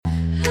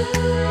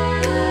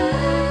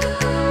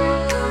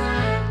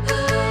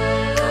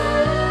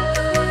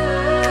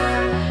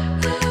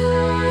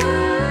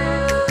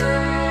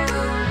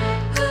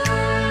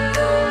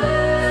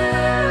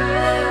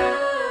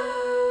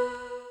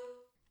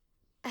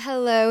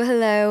Hello,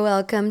 hello.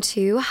 Welcome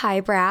to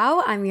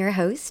Highbrow. I'm your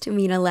host,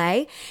 Mina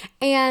Lay,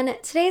 and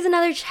today's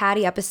another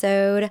chatty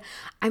episode.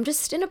 I'm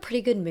just in a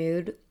pretty good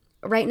mood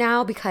right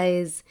now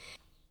because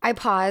I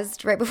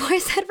paused right before I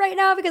said right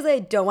now because I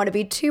don't want to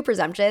be too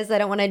presumptuous. I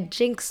don't want to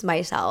jinx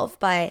myself,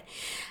 but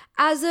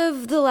as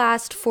of the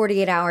last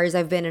 48 hours,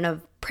 I've been in a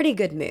pretty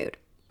good mood.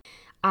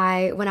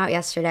 I went out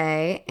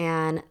yesterday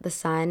and the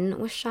sun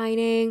was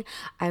shining.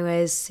 I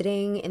was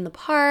sitting in the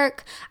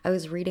park. I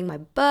was reading my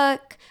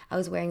book. I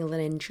was wearing a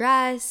linen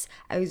dress.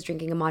 I was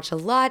drinking a matcha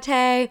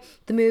latte.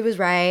 The mood was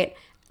right.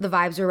 The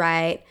vibes were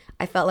right.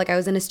 I felt like I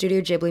was in a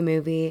Studio Ghibli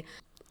movie.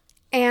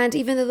 And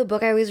even though the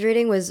book I was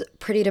reading was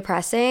pretty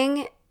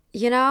depressing,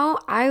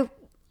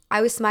 I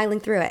was smiling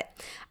through it.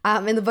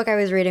 And the book I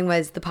was reading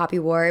was The Poppy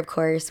War, of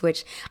course,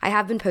 which I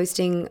have been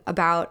posting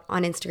about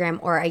on Instagram,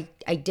 or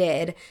I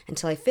did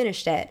until I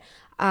finished it.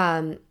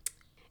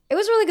 It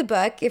was a really good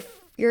book.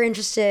 If you're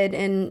interested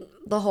in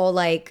the whole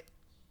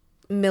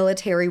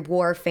military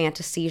war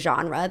fantasy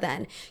genre,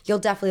 then you'll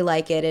definitely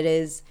like it. It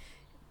is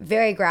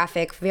very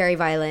graphic, very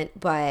violent,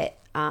 but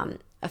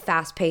a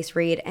fast-paced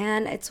read,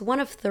 and it's one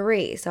of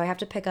three, so I have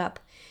to pick up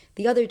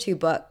the other two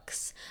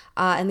books.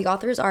 And the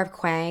author is R.F.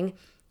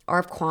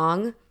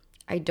 Kuang.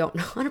 I don't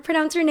know how to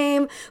pronounce her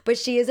name, but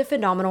she is a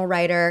phenomenal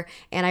writer.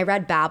 And I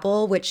read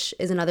Babel, which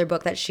is another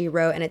book that she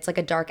wrote, and it's like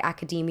a dark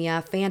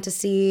academia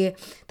fantasy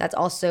that's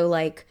also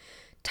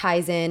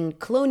ties in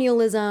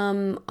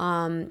colonialism.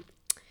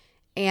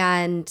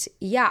 And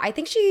yeah, I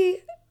think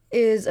she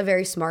is a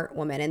very smart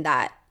woman in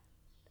that.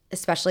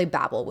 Especially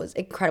Babel was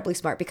incredibly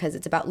smart because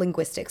it's about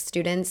linguistics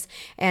students.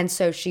 And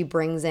so she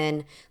brings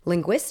in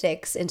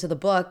linguistics into the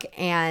book.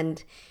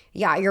 And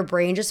yeah, your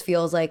brain just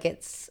feels like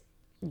it's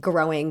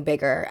growing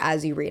bigger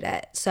as you read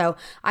it. So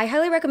I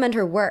highly recommend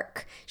her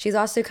work. She's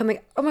also coming,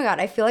 oh my God,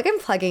 I feel like I'm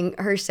plugging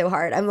her so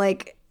hard. I'm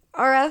like,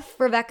 RF,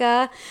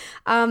 Rebecca,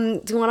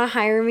 do you want to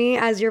hire me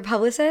as your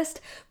publicist?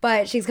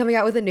 But she's coming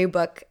out with a new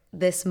book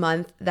this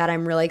month that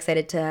I'm really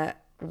excited to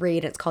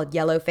read. It's called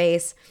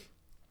Yellowface.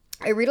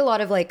 I read a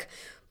lot of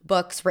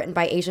books written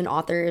by Asian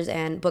authors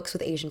and books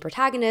with Asian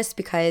protagonists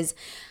because,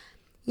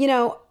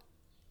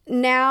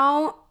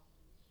 now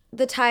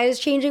the tide is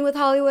changing with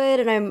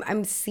Hollywood and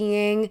I'm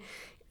seeing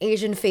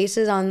Asian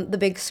faces on the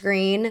big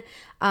screen.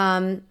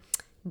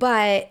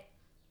 But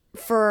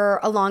for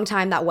a long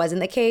time, that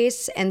wasn't the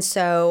case. And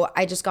so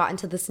I just got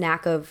into the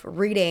knack of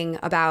reading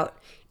about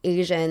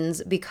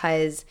Asians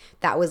because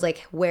that was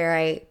where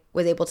I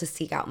was able to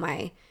seek out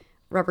my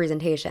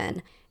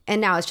representation. And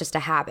now it's just a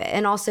habit.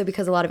 And also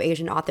because a lot of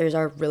Asian authors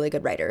are really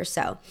good writers.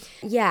 So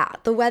yeah,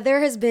 the weather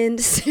has been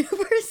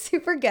super,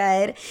 super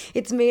good.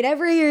 It's made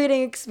every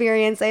reading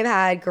experience I've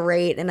had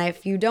great. And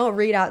if you don't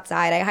read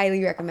outside, I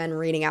highly recommend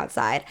reading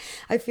outside.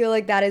 I feel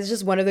like that is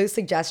just one of those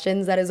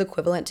suggestions that is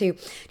equivalent to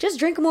just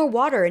drink more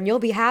water and you'll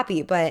be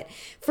happy. But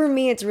for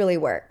me, it's really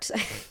worked.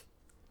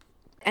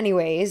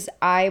 Anyways,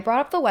 I brought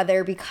up the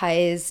weather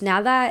because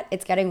now that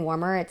it's getting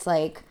warmer, it's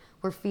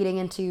we're feeding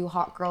into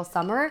hot girl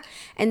summer.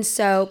 And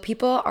so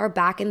people are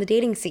back in the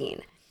dating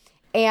scene.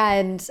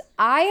 And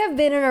I have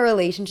been in a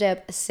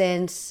relationship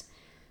since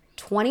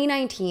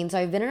 2019. So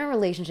I've been in a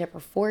relationship for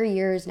 4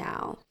 years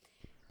now.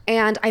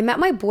 And I met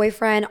my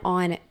boyfriend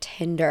on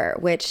Tinder,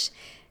 which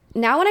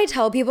now when I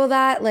tell people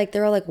that,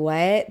 they're like,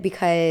 what?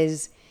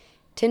 Because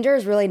Tinder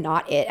is really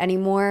not it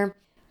anymore.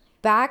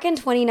 Back in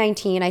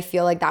 2019, I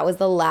feel like that was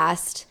the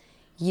last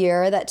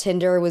year that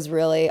Tinder was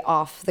really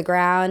off the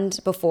ground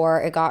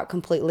before it got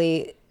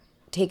completely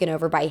taken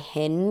over by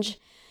Hinge.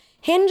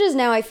 Hinge is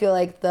now, I feel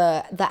like,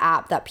 the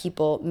app that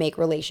people make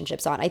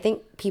relationships on. I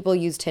think people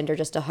use Tinder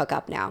just to hook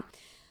up now.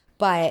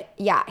 But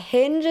yeah,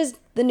 Hinge is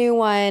the new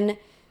one,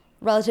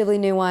 relatively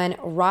new one.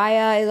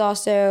 Raya is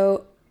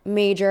also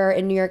major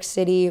in New York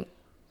City.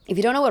 If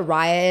you don't know what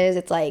Raya is,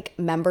 it's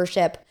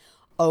membership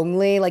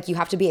only. You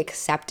have to be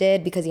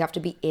accepted because you have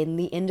to be in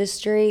the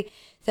industry.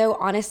 So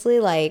honestly,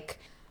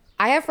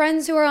 I have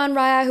friends who are on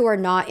Raya who are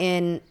not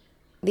in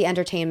the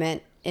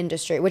entertainment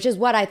industry, which is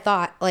what I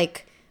thought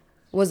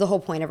was the whole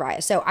point of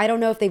Raya. So I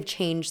don't know if they've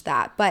changed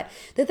that. But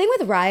the thing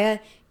with Raya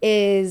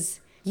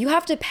is you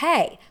have to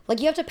pay.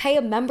 You have to pay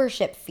a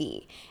membership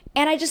fee.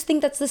 And I just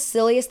think that's the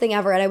silliest thing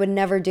ever. And I would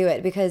never do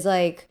it because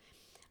I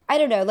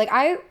don't know.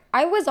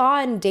 I was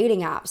on dating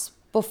apps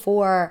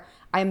before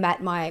I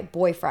met my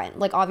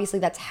boyfriend. Obviously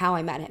that's how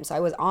I met him. So I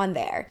was on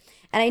there.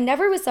 And I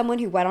never was someone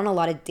who went on a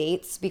lot of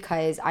dates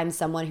because I'm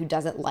someone who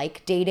doesn't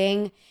like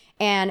dating.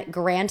 And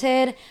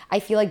granted, I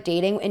feel like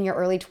dating in your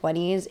early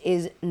 20s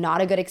is not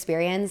a good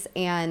experience.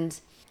 And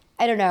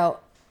I don't know,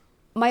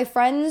 my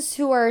friends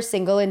who are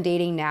single and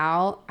dating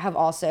now have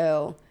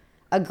also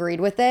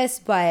agreed with this.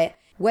 But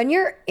when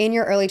you're in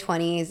your early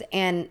 20s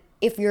and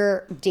if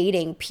you're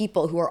dating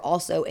people who are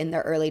also in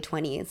their early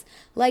 20s,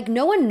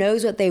 no one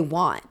knows what they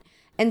want.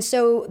 And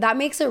so that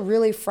makes it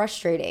really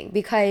frustrating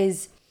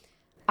because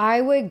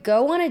I would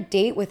go on a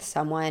date with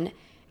someone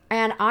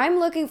and I'm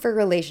looking for a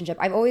relationship.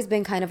 I've always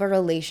been kind of a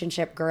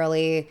relationship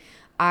girly.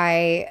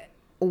 I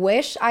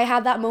wish I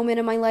had that moment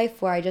in my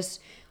life where I just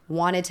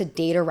wanted to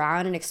date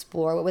around and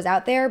explore what was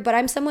out there, but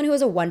I'm someone who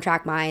has a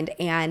one-track mind.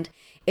 And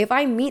if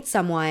I meet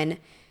someone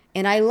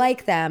and I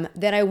like them,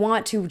 then I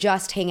want to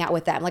just hang out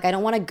with them. Like, I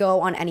don't want to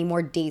go on any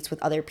more dates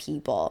with other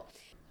people.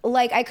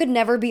 Like, I could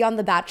never be on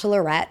The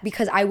Bachelorette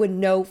because I would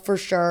know for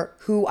sure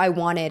who I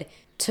wanted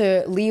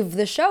to leave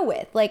the show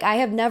with. Like, I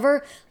have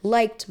never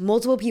liked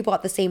multiple people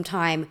at the same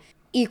time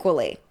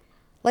equally.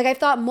 Like, I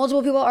thought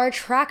multiple people are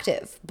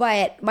attractive,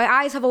 but my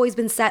eyes have always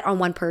been set on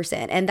one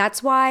person. And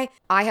that's why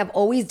I have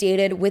always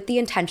dated with the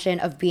intention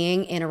of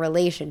being in a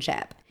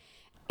relationship.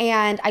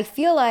 And I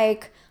feel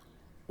like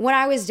when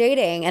I was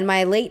dating in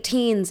my late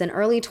teens and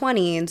early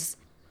 20s,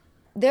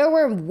 there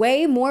were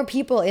way more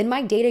people in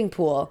my dating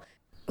pool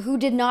who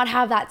did not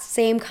have that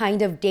same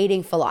kind of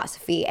dating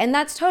philosophy. And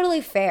that's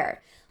totally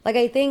fair. Like,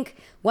 I think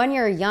when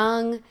you're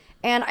young,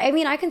 and I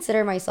mean, I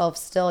consider myself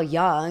still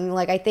young.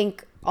 Like, I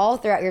think all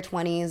throughout your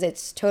 20s,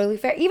 it's totally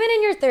fair. Even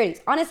in your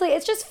 30s, honestly,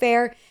 it's just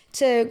fair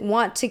to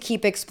want to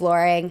keep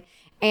exploring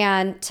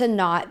and to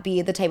not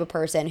be the type of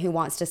person who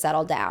wants to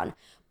settle down.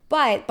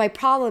 But my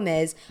problem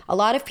is a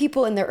lot of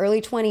people in their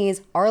early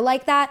 20s are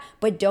like that,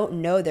 but don't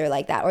know they're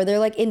like that, or they're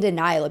like in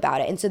denial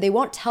about it. And so they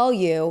won't tell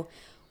you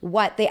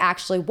what they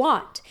actually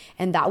want.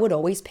 And that would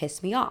always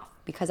piss me off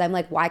because I'm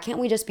like, why can't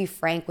we just be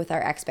frank with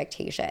our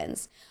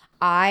expectations?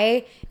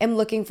 I am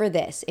looking for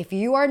this. If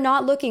you are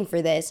not looking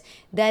for this,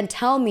 then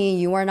tell me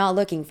you are not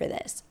looking for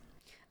this.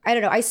 I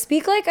don't know. I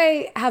speak like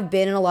I have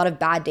been in a lot of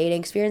bad dating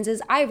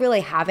experiences. I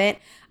really haven't.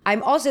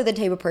 I'm also the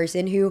type of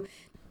person who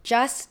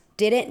just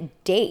didn't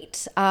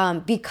date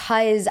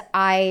because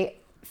I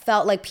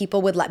felt like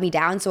people would let me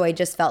down. So I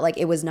just felt like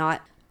it was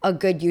not a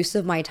good use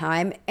of my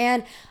time.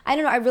 And I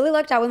don't know, I really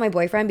lucked out with my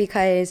boyfriend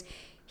because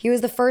he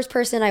was the first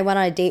person I went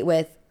on a date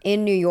with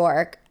in New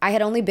York. I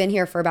had only been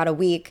here for about a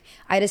week.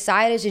 I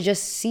decided to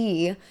just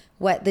see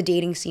what the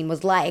dating scene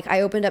was like.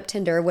 I opened up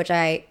Tinder, which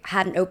I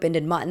hadn't opened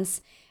in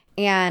months,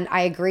 and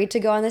I agreed to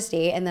go on this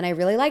date. And then I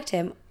really liked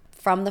him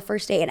from the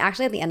first date. And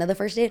actually at the end of the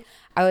first date,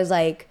 I was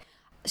like,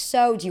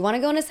 so do you want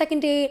to go on a second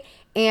date?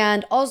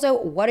 And also,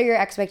 what are your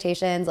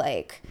expectations?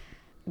 Like,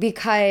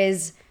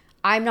 because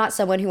I'm not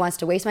someone who wants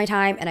to waste my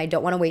time and I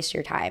don't want to waste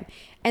your time.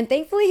 And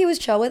thankfully he was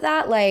chill with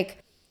that. Like,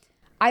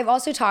 I've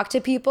also talked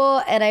to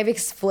people and I've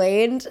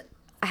explained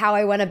how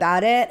I went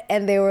about it.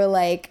 And they were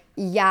like,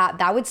 yeah,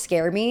 that would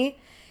scare me.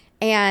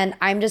 And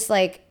I'm just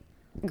like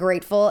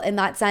grateful in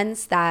that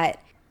sense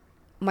that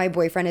my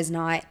boyfriend is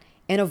not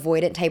an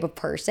avoidant type of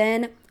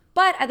person.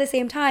 But at the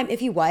same time,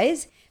 if he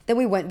was, then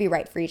we wouldn't be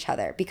right for each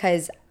other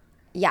because,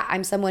 yeah,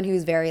 I'm someone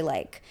who's very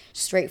like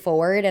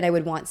straightforward and I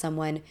would want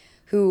someone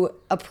who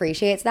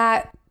appreciates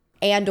that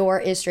and or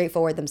is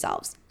straightforward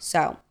themselves.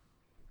 So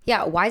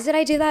yeah, why did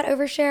I do that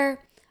overshare?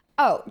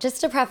 Oh, just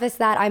to preface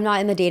that, I'm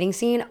not in the dating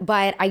scene,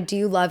 but I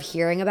do love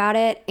hearing about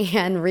it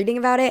and reading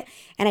about it.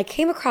 And I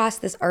came across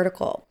this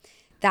article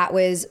that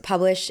was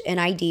published in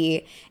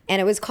ID,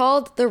 and it was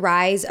called The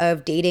Rise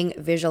of Dating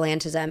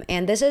Vigilantism.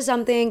 And this is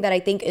something that I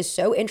think is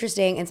so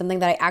interesting and something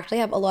that I actually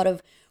have a lot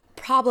of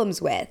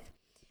problems with.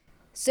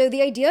 So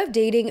the idea of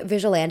dating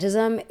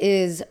vigilantism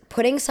is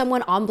putting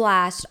someone on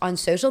blast on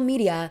social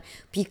media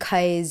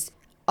because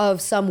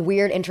of some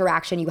weird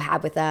interaction you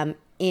had with them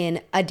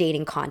in a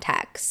dating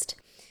context.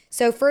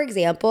 So for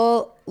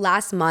example,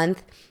 last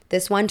month,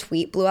 this one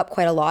tweet blew up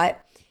quite a lot.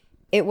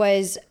 It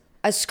was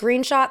a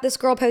screenshot this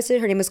girl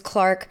posted. Her name is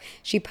Clark.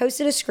 She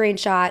posted a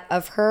screenshot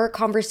of her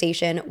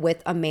conversation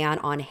with a man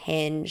on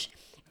Hinge.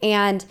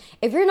 And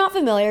if you're not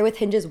familiar with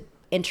Hinge's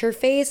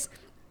interface,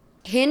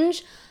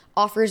 Hinge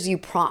offers you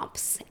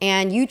prompts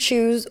and you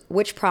choose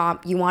which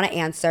prompt you want to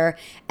answer.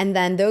 And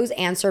then those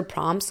answered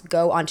prompts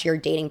go onto your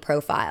dating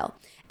profile.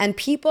 And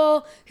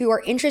people who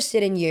are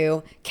interested in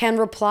you can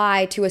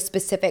reply to a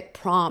specific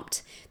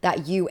prompt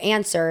that you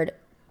answered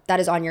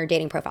that is on your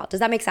dating profile. Does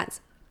that make sense?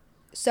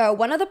 So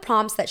one of the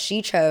prompts that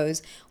she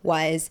chose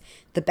was,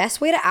 the best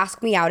way to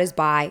ask me out is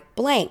by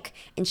blank.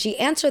 And she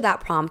answered that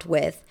prompt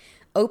with,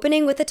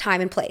 opening with a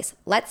time and place.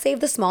 Let's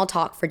save the small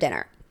talk for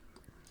dinner.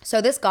 So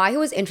this guy who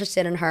was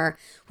interested in her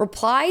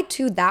replied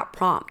to that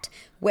prompt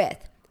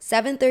with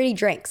 7:30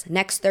 drinks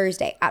next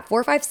Thursday at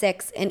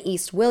 456 in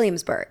East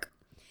Williamsburg.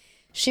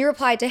 She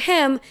replied to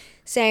him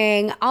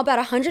saying, I'll bet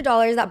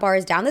 $100 that bar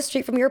is down the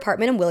street from your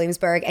apartment in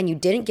Williamsburg and you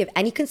didn't give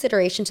any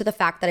consideration to the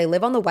fact that I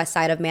live on the west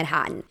side of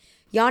Manhattan.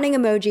 Yawning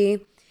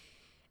emoji.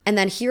 And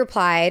then he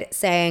replied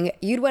saying,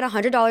 you'd win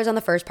 $100 on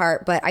the first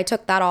part, but I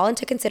took that all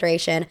into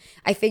consideration.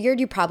 I figured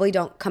you probably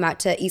don't come out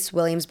to East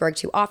Williamsburg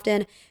too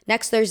often.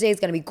 Next Thursday is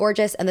going to be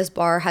gorgeous, and this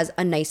bar has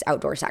a nice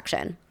outdoor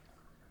section.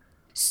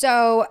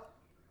 So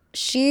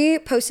she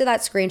posted that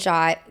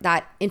screenshot,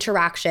 that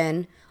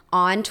interaction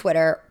on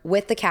Twitter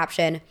with the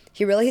caption,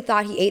 he really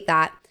thought he ate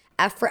that.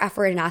 F for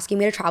effort in asking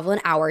me to travel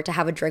an hour to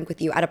have a drink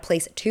with you at a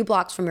place 2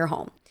 blocks from your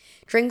home.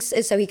 Drinks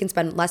is so he can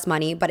spend less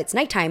money, but it's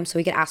nighttime, so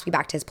he can ask me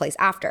back to his place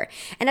after.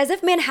 And as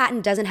if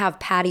Manhattan doesn't have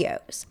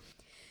patios.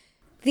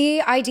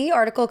 The ID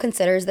article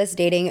considers this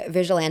dating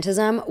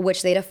vigilantism,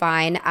 which they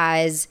define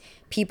as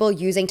people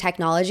using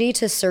technology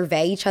to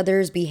survey each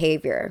other's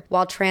behavior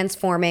while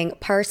transforming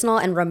personal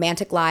and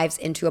romantic lives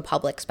into a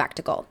public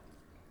spectacle.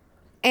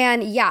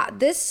 And yeah,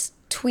 this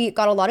tweet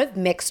got a lot of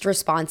mixed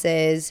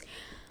responses.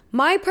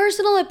 My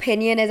personal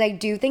opinion is I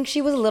do think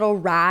she was a little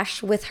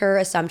rash with her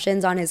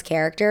assumptions on his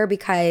character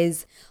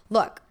because,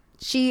 look,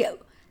 she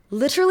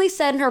literally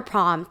said in her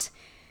prompt,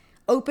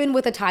 open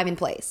with a time and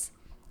place.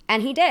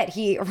 And he did.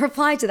 He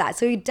replied to that.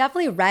 So he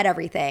definitely read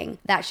everything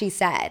that she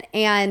said.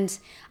 And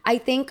I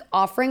think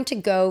offering to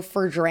go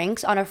for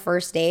drinks on a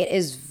first date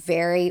is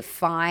very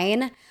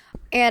fine.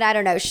 And I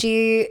don't know,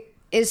 she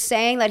is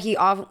saying that he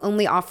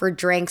only offered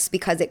drinks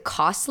because it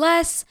costs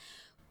less.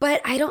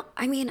 But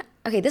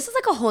okay, this is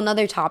like a whole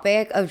nother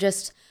topic of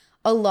just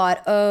a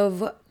lot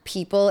of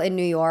people in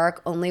New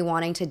York only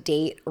wanting to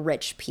date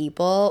rich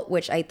people,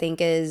 which I think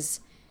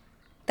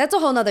that's a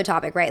whole nother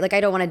topic, right? Like,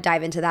 I don't want to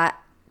dive into that.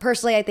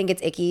 Personally, I think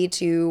it's icky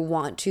to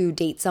want to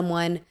date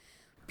someone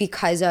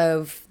because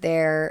of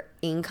their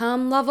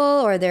income level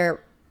or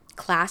their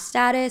class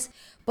status.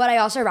 But I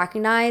also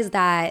recognize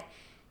that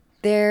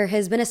there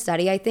has been a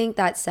study, I think,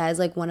 that says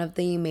like one of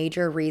the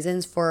major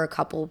reasons for a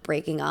couple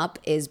breaking up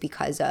is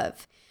because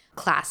of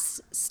class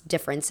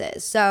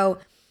differences. So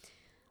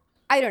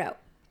I don't know.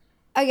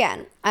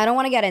 Again, I don't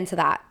want to get into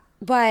that.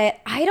 But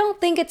I don't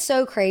think it's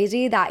so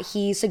crazy that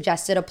he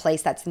suggested a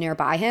place that's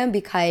nearby him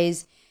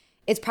because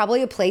it's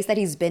probably a place that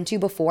he's been to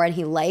before and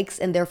he likes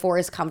and therefore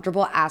is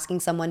comfortable asking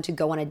someone to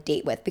go on a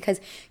date with,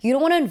 because you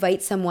don't want to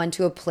invite someone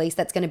to a place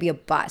that's going to be a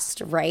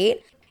bust,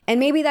 right? And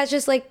maybe that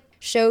just like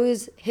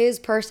shows his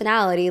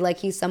personality, like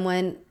he's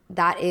someone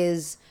that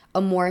is a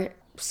more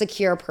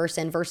secure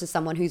person versus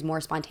someone who's more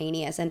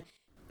spontaneous. And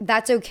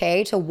that's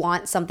okay to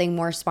want something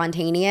more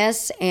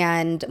spontaneous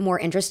and more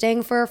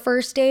interesting for a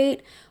first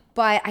date,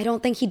 but I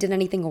don't think he did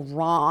anything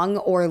wrong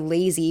or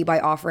lazy by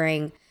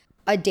offering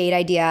a date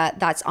idea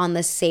that's on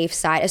the safe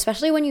side,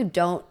 especially when you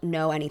don't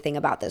know anything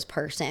about this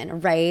person,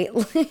 right?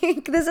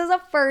 Like, this is a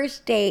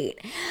first date.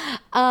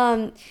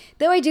 Though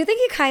I do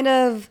think he kind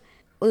of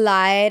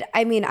lied.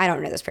 I mean, I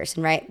don't know this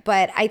person, right?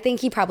 But I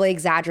think he probably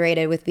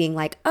exaggerated with being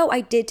like, oh,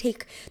 I did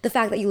take the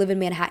fact that you live in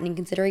Manhattan in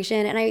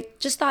consideration, and I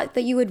just thought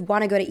that you would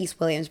want to go to East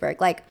Williamsburg.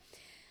 Like,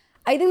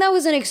 I think that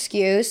was an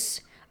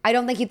excuse. I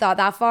don't think he thought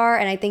that far,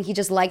 and I think he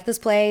just liked this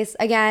place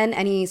again,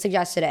 and he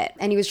suggested it.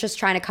 And he was just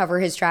trying to cover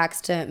his tracks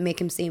to make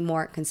him seem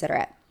more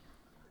considerate.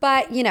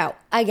 But, you know,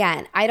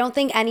 again, I don't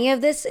think any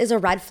of this is a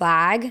red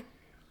flag.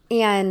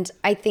 And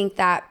I think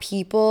that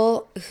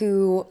people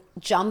who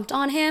jumped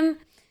on him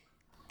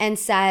and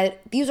said,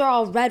 these are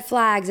all red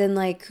flags, and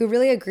like, who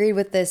really agreed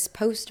with this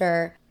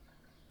poster,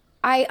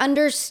 I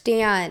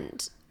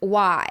understand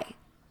why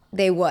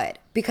they would.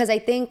 Because I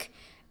think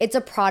it's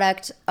a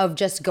product of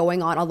just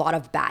going on a lot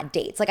of bad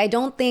dates. Like, I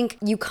don't think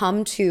you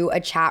come to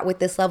a chat with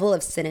this level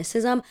of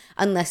cynicism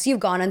unless you've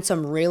gone on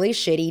some really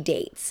shitty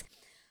dates.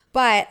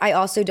 But I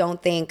also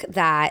don't think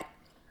that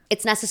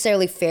it's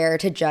necessarily fair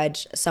to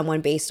judge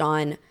someone based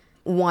on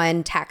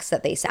one text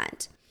that they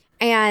sent.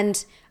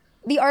 And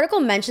the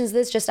article mentions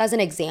this just as an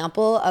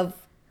example of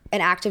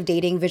an act of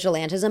dating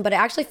vigilantism, but it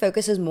actually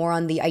focuses more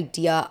on the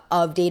idea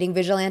of dating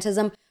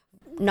vigilantism,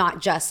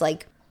 not just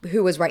like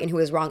who was right and who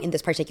was wrong in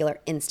this particular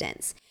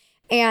instance.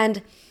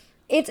 And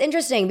it's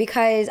interesting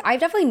because I've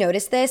definitely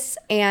noticed this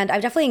and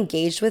I've definitely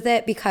engaged with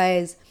it,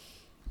 because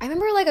I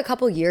remember like a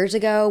couple years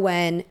ago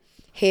when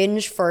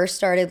Hinge first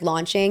started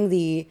launching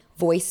the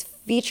voice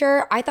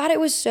feature, I thought it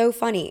was so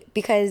funny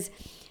because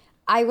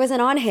I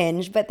wasn't on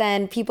Hinge, but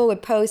then people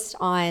would post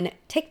on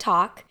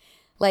TikTok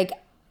like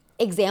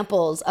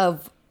examples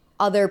of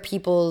other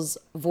people's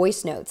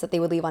voice notes that they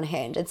would leave on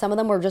Hinge. And some of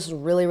them were just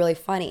really, really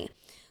funny.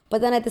 But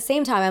then at the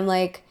same time, I'm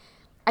like,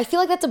 I feel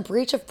like that's a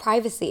breach of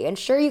privacy. And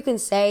sure, you can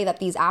say that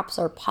these apps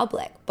are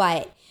public,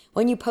 but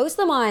when you post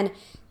them on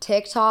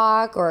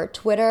TikTok or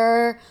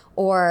Twitter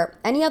or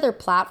any other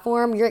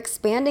platform, you're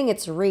expanding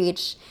its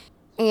reach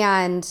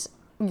and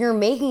you're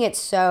making it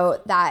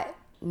so that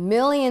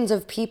millions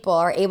of people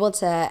are able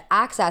to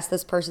access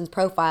this person's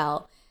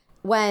profile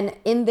when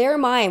in their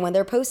mind, when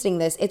they're posting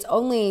this, it's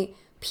only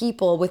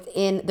people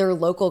within their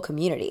local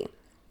community.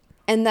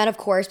 And then, of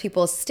course,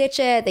 people stitch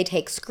it. They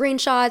take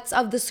screenshots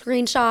of the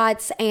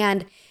screenshots,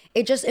 and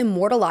it just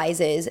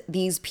immortalizes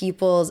these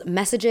people's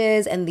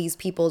messages and these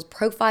people's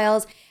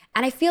profiles.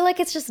 And I feel like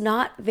it's just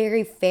not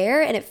very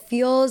fair, and it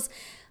feels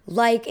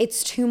like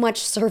it's too much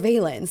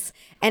surveillance,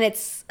 and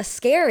it's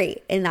scary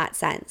in that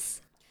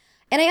sense.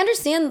 And I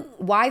understand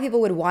why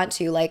people would want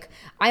to. Like,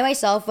 I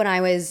myself, when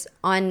I was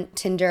on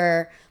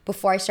Tinder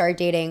before I started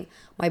dating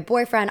my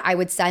boyfriend, I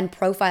would send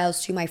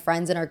profiles to my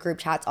friends in our group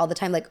chats all the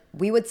time. Like,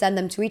 we would send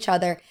them to each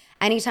other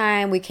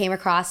anytime we came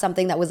across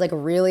something that was like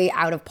really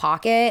out of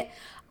pocket.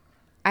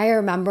 I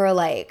remember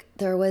like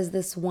there was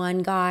this one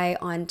guy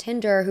on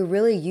Tinder who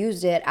really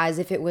used it as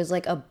if it was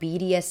like a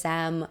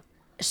BDSM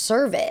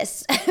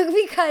service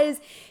because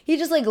he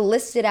just like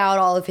listed out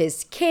all of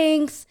his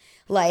kinks.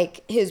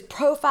 Like, his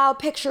profile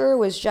picture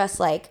was just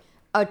like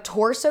a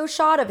torso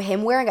shot of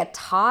him wearing a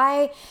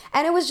tie.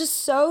 And it was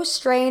just so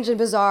strange and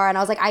bizarre. And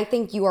I was like, I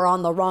think you are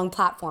on the wrong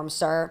platform,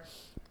 sir.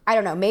 I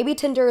don't know. Maybe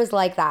Tinder is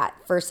like that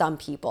for some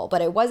people,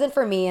 but it wasn't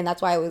for me. And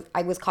that's why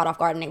I was caught off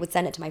guard, and I would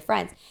send it to my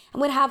friends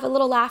and would have a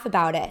little laugh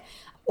about it.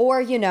 Or,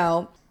 you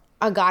know,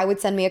 a guy would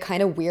send me a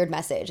kind of weird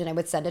message and I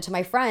would send it to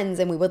my friends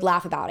and we would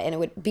laugh about it. And it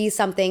would be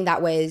something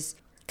that was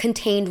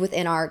contained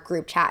within our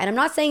group chat. And I'm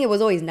not saying it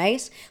was always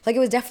nice. Like, it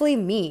was definitely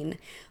mean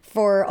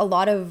for a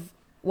lot of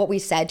what we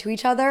said to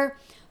each other,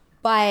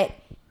 but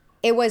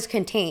it was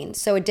contained.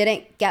 So it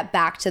didn't get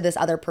back to this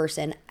other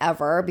person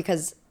ever,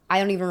 because I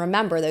don't even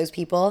remember those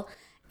people.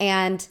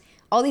 And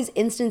all these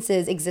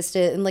instances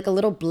existed in like a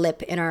little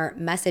blip in our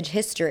message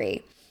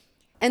history.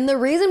 And the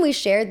reason we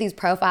shared these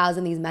profiles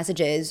and these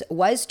messages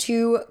was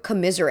to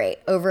commiserate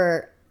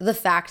over the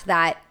fact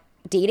that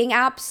dating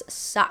apps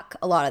suck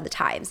a lot of the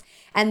times,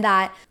 and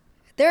that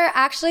there are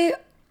actually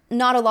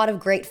not a lot of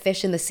great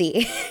fish in the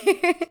sea.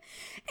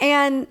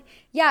 And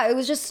yeah, it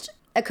was just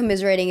a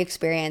commiserating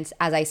experience,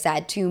 as I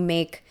said, to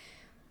make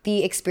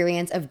the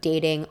experience of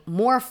dating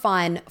more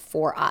fun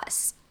for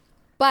us.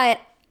 But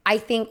I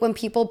think when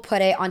people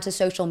put it onto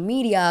social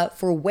media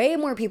for way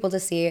more people to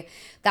see,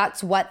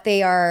 that's what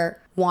they are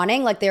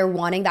wanting. Like, they're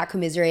wanting that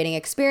commiserating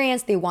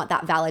experience. They want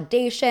that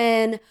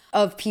validation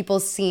of people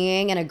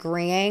seeing and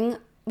agreeing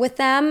with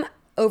them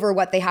over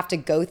what they have to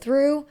go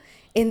through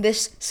in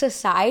this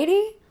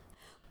society.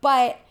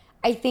 But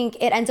I think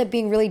it ends up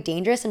being really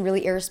dangerous and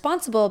really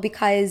irresponsible,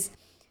 because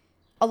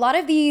a lot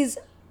of these,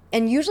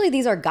 and usually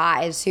these are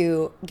guys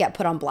who get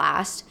put on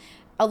blast,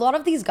 a lot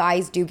of these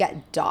guys do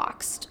get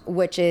doxxed,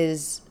 which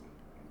is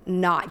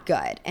not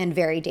good and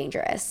very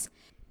dangerous.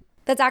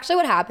 That's actually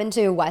what happened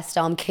to West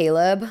Elm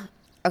Caleb.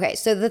 Okay,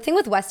 so the thing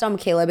with West Elm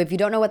Caleb, if you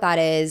don't know what that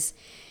is,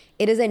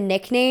 it is a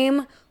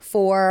nickname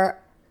for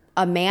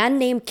a man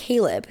named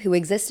Caleb who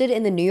existed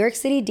in the New York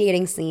City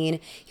dating scene.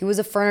 He was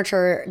a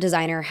furniture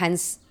designer,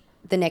 hence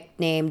the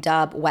nickname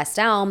dub West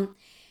Elm.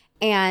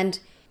 And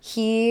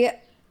he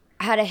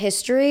had a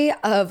history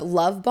of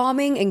love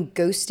bombing and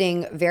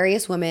ghosting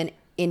various women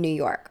in New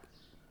York.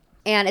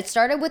 And it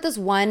started with this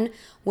one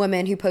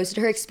woman who posted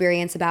her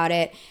experience about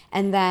it.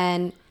 And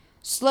then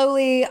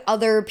slowly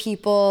other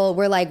people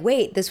were like,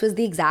 wait, this was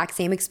the exact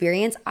same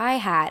experience I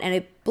had. And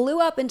it blew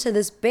up into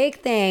this big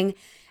thing.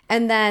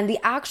 And then the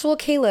actual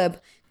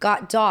Caleb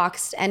got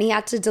doxxed and he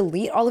had to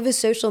delete all of his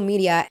social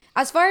media.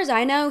 As far as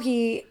I know,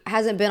 he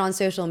hasn't been on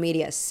social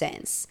media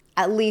since,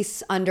 at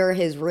least under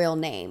his real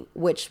name,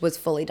 which was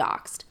fully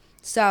doxxed.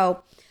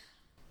 So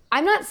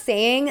I'm not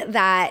saying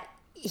that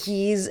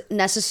he's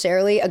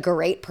necessarily a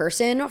great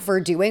person for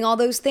doing all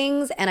those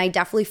things. And I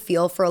definitely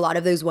feel for a lot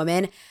of those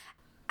women,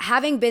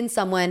 having been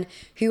someone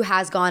who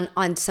has gone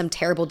on some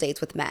terrible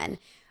dates with men.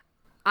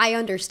 I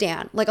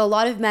understand. Like, a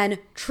lot of men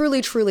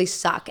truly, truly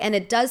suck. And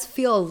it does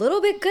feel a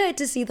little bit good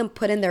to see them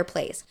put in their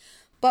place.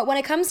 But when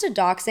it comes to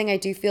doxing, I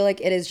do feel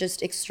like it is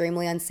just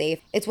extremely unsafe.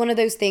 It's one of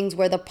those things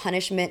where the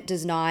punishment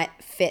does not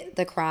fit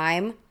the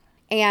crime.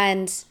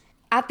 And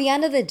at the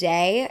end of the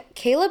day,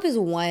 Caleb is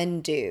one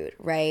dude,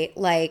 right?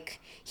 Like,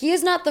 he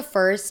is not the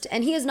first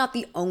and he is not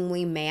the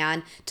only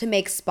man to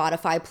make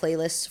Spotify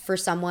playlists for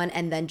someone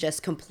and then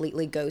just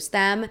completely ghost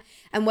them.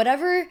 And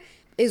whatever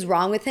is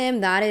wrong with him,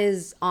 that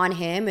is on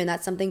him, and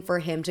that's something for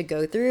him to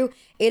go through.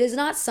 It is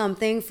not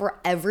something for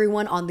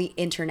everyone on the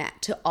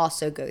internet to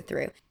also go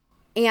through.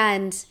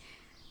 And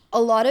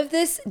a lot of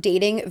this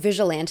dating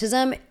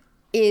vigilantism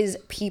is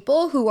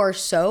people who are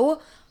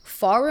so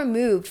far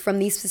removed from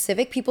these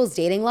specific people's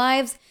dating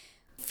lives,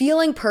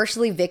 feeling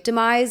personally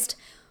victimized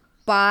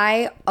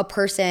by a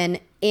person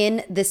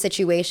in this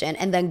situation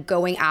and then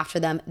going after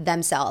them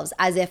themselves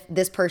as if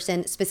this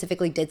person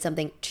specifically did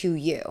something to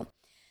you.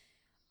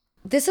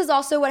 This is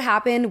also what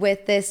happened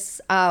with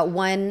this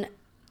one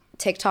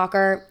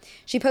TikToker.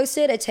 She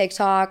posted a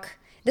TikTok.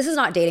 This is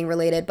not dating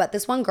related, but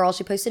this one girl,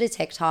 she posted a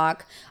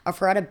TikTok of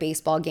her at a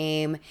baseball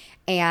game.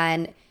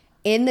 And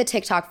in the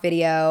TikTok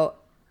video,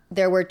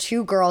 there were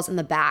two girls in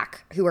the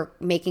back who were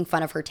making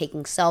fun of her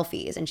taking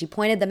selfies. And she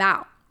pointed them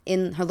out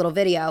in her little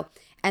video.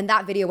 And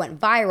that video went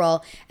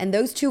viral. And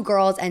those two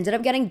girls ended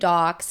up getting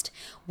doxxed.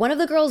 One of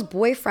the girls'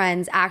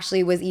 boyfriends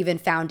actually was even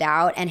found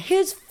out. And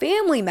his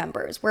family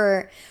members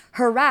were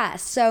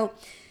harassed. So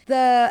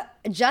the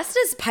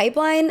justice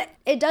pipeline,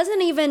 it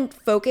doesn't even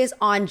focus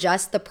on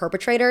just the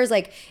perpetrators.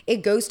 Like, it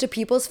goes to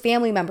people's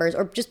family members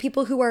or just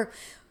people who are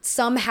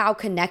somehow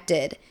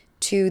connected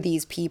to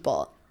these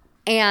people.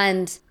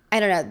 And I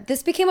don't know,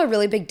 this became a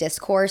really big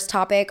discourse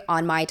topic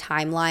on my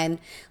timeline.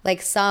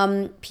 Like,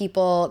 some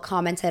people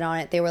commented on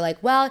it. They were like,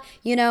 well,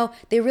 you know,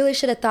 they really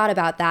should have thought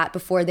about that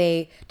before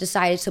they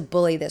decided to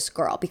bully this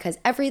girl, because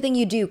everything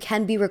you do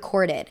can be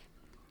recorded.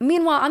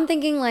 Meanwhile, I'm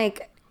thinking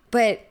like,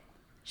 but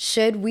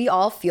should we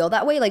all feel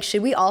that way? Like,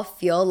 should we all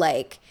feel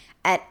like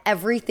at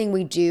everything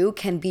we do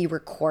can be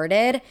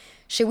recorded?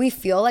 Should we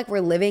feel like we're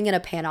living in a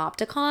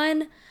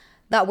panopticon,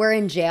 that we're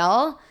in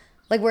jail?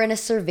 Like, we're in a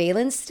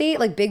surveillance state,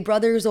 like Big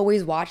Brother is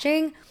always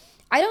watching?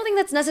 I don't think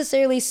that's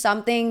necessarily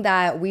something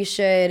that we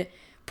should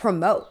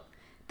promote.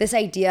 this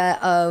idea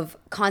of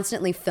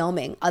constantly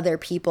filming other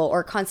people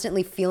or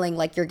constantly feeling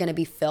like you're going to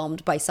be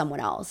filmed by someone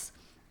else.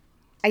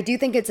 I do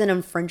think it's an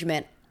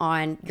infringement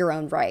on your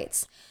own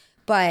rights.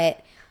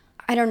 But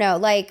I don't know,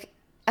 like,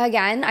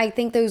 again, I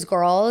think those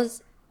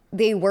girls,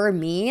 they were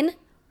mean,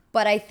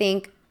 but I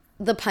think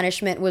the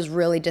punishment was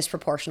really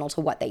disproportional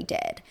to what they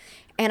did.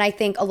 And I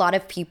think a lot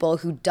of people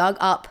who dug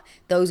up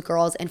those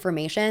girls'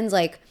 informations,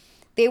 like,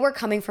 they were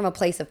coming from a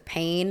place of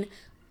pain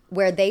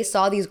where they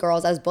saw these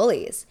girls as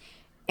bullies.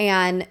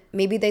 And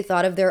maybe they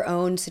thought of their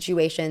own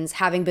situations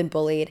having been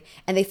bullied,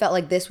 and they felt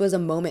like this was a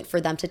moment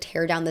for them to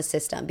tear down the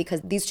system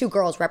because these two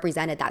girls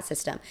represented that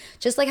system.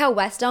 Just like how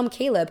West Elm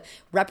Caleb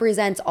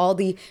represents all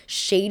the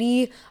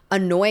shady,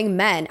 annoying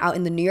men out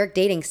in the New York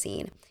dating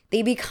scene.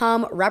 They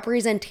become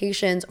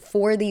representations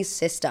for these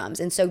systems.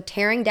 And so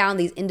tearing down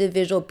these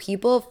individual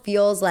people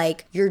feels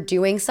like you're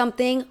doing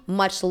something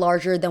much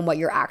larger than what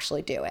you're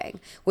actually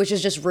doing, which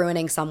is just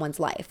ruining someone's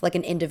life, like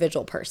an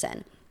individual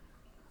person.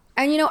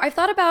 And, you know, I've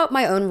thought about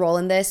my own role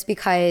in this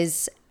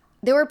because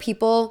there were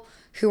people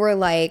who were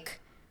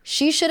like,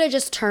 she should have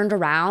just turned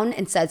around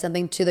and said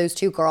something to those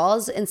two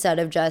girls instead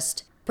of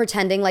just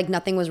pretending like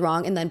nothing was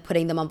wrong and then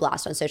putting them on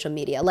blast on social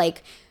media.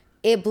 Like,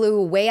 it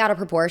blew way out of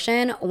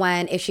proportion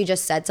when if she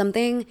just said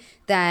something,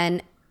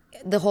 then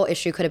the whole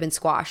issue could have been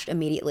squashed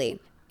immediately.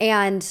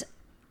 And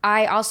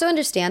I also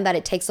understand that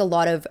it takes a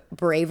lot of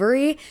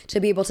bravery to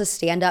be able to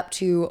stand up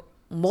to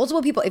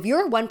multiple people. If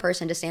you're one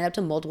person, to stand up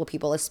to multiple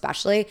people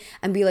especially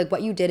and be like,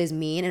 what you did is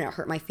mean and it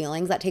hurt my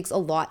feelings, that takes a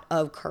lot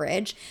of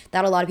courage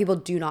that a lot of people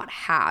do not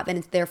have.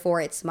 And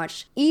therefore it's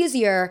much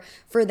easier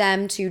for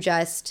them to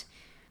just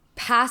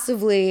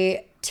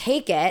passively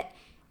take it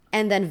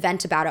and then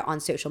vent about it on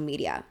social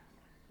media.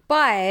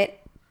 But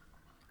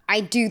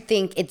I do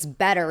think it's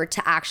better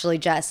to actually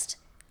just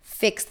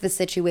fix the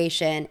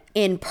situation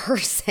in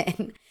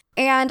person.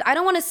 And I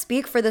don't want to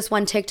speak for this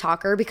one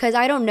TikToker because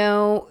I don't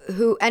know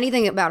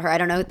anything about her. I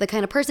don't know the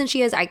kind of person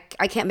she is. I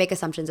can't make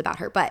assumptions about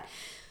her. But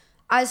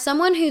as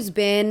someone who's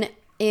been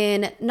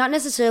in not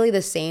necessarily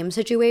the same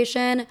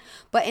situation,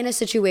 but in a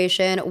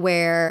situation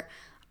where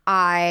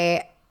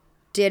I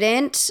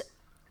didn't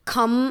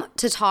come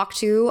to talk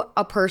to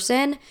a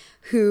person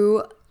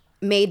who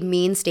made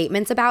mean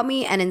statements about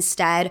me and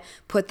instead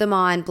put them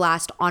on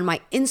blast on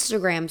my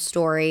Instagram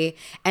story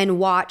and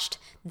watched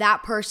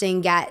that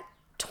person get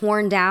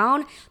torn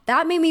down,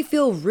 that made me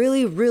feel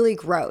really, really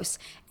gross.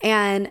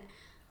 And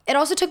it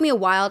also took me a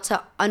while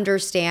to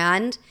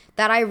understand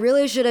that I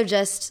really should have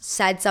just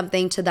said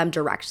something to them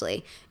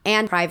directly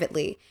and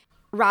privately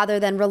rather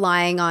than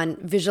relying on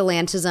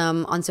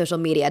vigilantism on social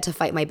media to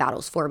fight my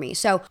battles for me.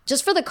 So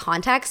just for the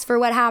context for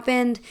what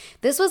happened,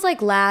 this was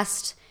like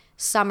last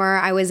summer.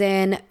 I was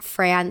in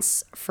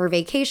France for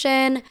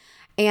vacation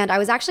and I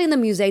was actually in the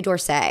Musée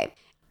d'Orsay.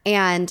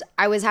 And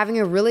I was having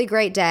a really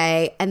great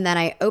day. And then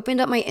I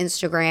opened up my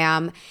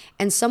Instagram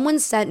and someone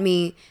sent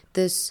me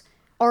this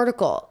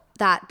article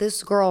that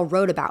this girl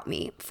wrote about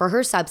me for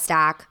her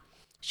Substack.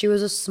 She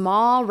was a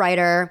small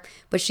writer,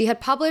 but she had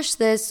published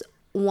this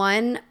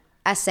one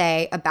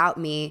essay about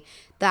me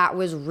that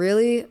was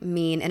really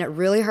mean and it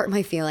really hurt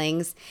my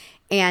feelings.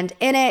 And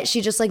in it,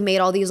 she just like made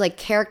all these like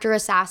character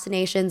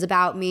assassinations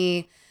about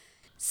me,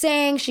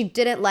 saying she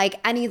didn't like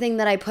anything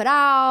that I put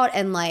out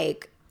and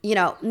like, you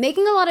know,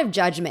 making a lot of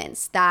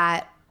judgments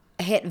that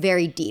hit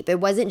very deep. It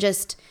wasn't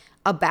just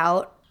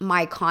about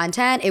my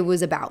content, it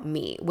was about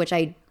me, which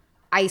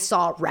I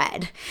saw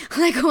red,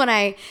 like when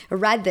I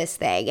read this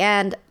thing.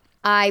 And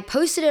I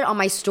posted it on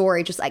my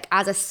story just like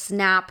as a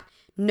snap,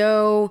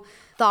 no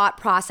thought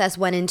process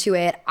went into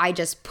it. I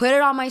just put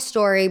it on my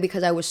story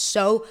because I was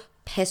so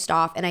pissed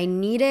off and I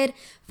needed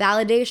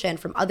validation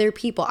from other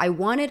people. I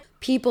wanted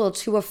people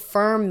to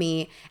affirm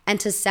me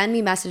and to send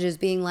me messages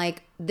being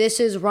like, this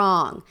is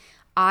wrong.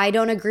 I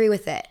don't agree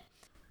with it.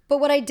 But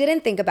what I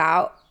didn't think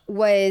about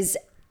was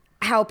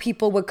how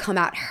people would come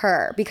at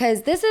her,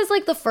 because this is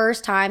like the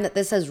first time that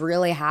this has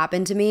really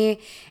happened to me.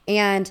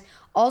 And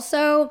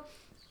also,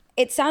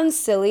 it sounds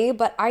silly,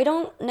 but I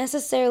don't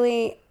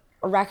necessarily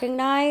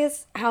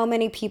recognize how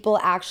many people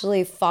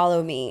actually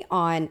follow me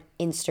on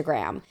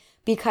Instagram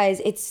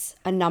because it's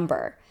a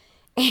number.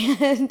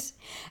 And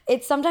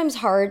it's sometimes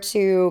hard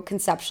to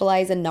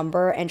conceptualize a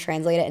number and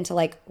translate it into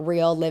like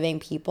real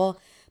living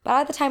people. But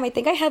at the time, I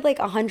think I had like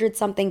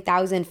 100-something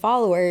thousand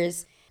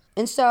followers.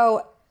 And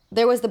so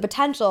there was the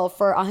potential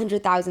for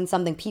 100,000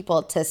 something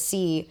people to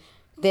see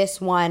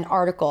this one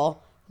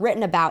article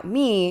written about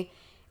me.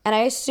 And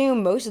I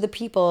assume most of the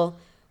people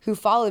who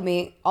followed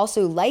me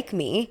also like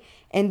me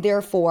and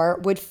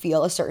therefore would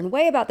feel a certain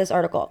way about this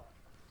article.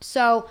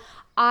 So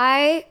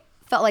I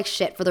felt like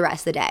shit for the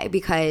rest of the day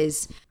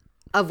because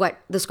of what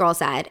this girl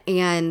said.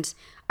 And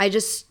I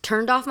just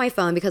turned off my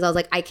phone because I was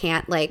like, I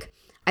can't, like,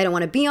 I don't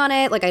want to be on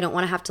it. Like, I don't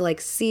want to have to like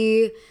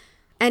see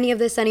any of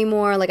this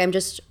anymore. Like, I'm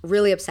just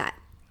really upset.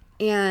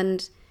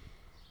 And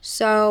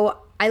so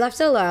I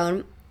left it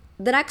alone.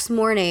 The next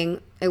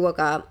morning I woke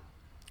up,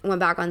 went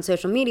back on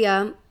social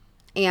media,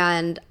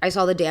 and I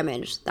saw the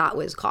damage that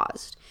was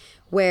caused,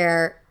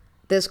 where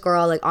this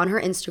girl, like on her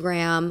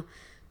Instagram,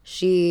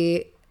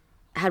 she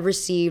had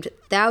received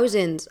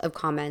thousands of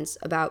comments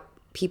about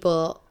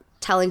people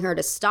telling her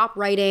to stop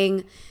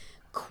writing,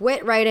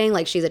 quit writing,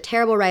 like she's a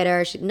terrible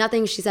writer,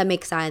 nothing she said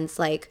makes sense,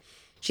 like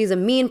she's a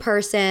mean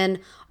person,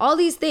 all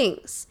these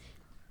things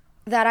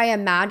that I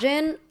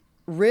imagine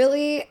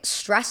really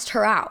stressed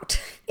her out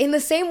in the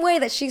same way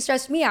that she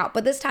stressed me out.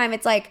 But this time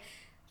it's like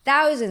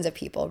thousands of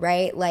people,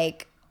 right?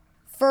 Like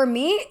for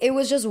me, it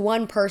was just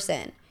one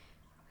person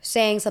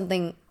saying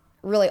something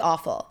really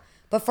awful.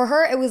 But for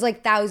her, it was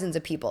like thousands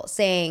of people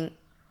saying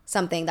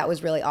something that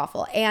was really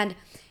awful. And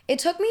it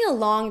took me a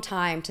long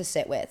time to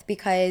sit with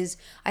because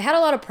I had a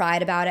lot of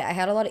pride about it. I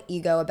had a lot of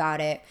ego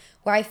about it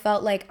where I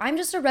felt like I'm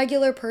just a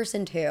regular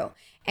person too.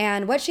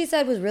 And what she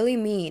said was really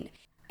mean.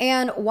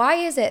 And why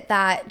is it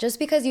that just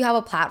because you have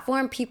a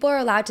platform, people are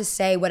allowed to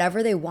say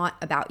whatever they want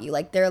about you?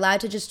 Like they're allowed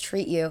to just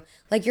treat you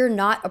like you're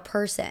not a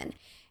person.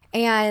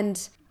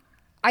 And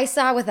I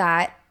sat with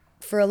that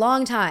for a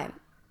long time,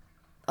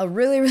 a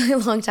really, really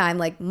long time,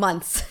 like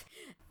months.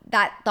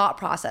 That thought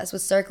process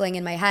was circling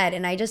in my head.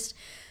 And I just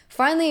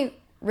finally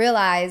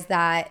realized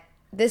that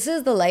this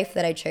is the life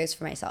that I chose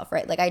for myself,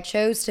 right? Like I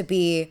chose to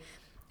be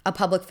a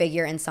public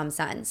figure in some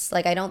sense.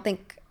 Like I don't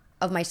think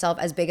of myself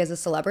as big as a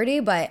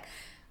celebrity, but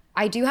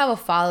I do have a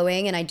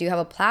following and I do have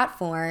a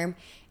platform.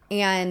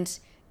 And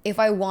if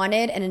I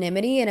wanted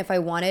anonymity and if I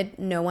wanted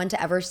no one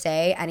to ever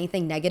say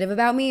anything negative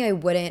about me, I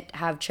wouldn't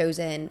have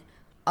chosen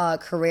a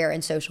career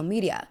in social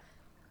media.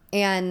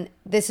 And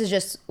this is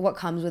just what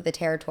comes with the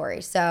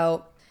territory.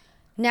 So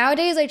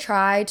nowadays I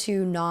try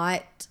to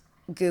not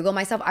Google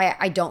myself.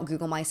 I don't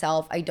Google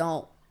myself. I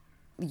don't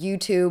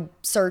YouTube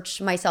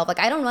search myself. Like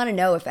I don't want to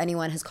know if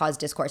anyone has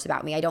caused discourse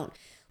about me. I don't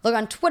look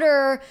on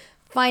Twitter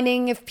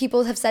finding if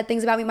people have said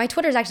things about me. My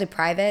Twitter is actually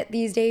private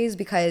these days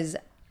because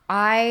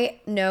I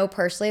know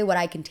personally what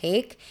I can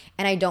take,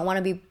 and I don't want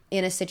to be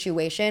in a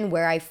situation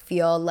where I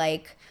feel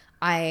like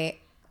I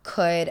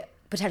could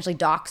potentially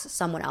dox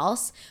someone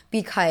else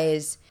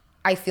because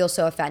I feel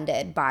so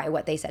offended by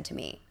what they said to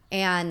me.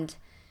 And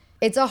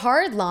it's a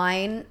hard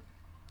line,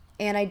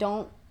 and I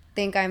don't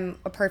think I'm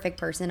a perfect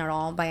person at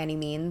all by any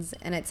means,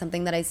 and it's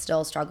something that I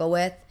still struggle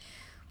with.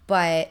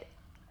 But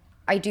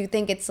I do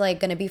think it's like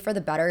going to be for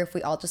the better if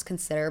we all just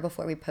consider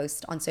before we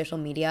post on social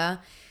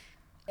media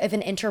if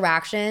an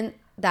interaction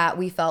that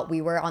we felt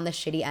we were on the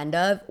shitty end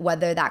of,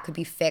 whether that could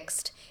be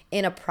fixed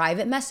in a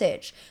private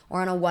message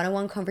or on a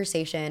one-on-one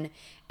conversation.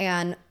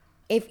 And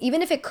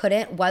even if it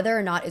couldn't, whether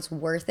or not it's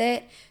worth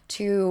it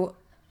to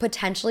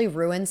potentially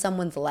ruin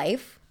someone's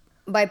life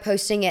by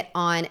posting it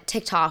on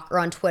TikTok or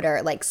on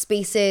Twitter, like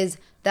spaces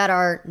that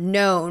are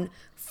known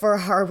for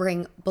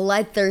harboring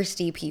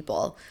bloodthirsty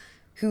people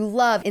who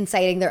love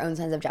inciting their own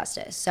sense of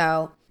justice.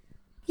 So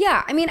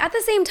yeah, I mean, at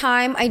the same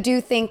time, I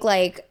do think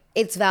like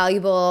it's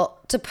valuable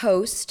to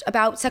post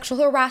about sexual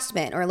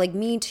harassment or like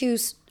Me Too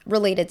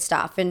related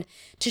stuff and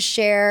to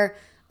share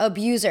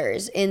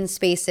abusers in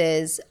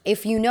spaces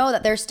if you know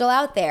that they're still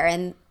out there,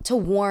 and to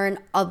warn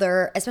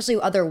especially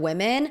other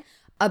women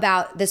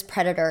about this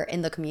predator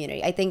in the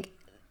community. I think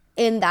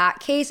in that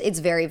case, it's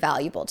very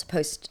valuable to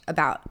post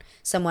about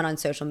someone on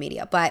social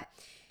media. But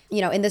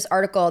you know, in this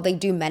article, they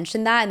do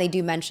mention that, and they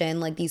do mention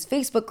like these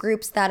Facebook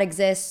groups that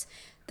exist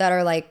that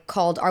are like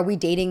called Are We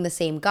Dating the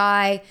Same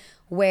Guy?,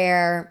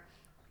 where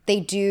they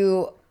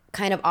do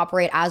kind of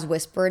operate as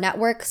whisper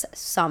networks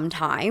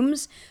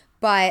sometimes,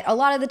 but a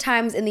lot of the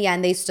times in the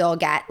end, they still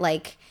get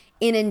like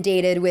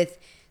inundated with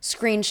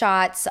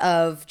screenshots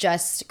of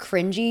just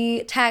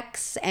cringy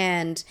texts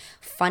and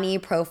funny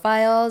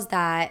profiles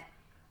that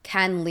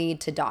can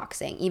lead to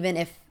doxing, even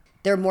if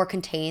they're more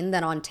contained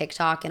than on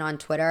TikTok and on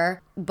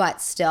Twitter.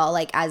 But still,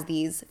 like as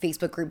these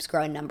Facebook groups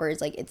grow in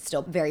numbers, like it's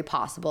still very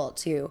possible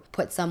to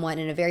put someone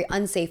in a very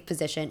unsafe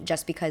position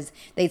just because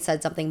they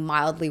said something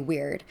mildly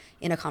weird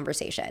in a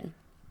conversation.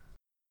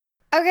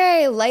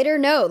 Okay, lighter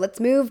note. Let's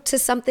move to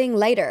something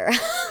lighter.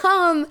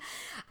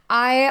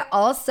 I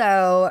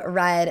also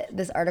read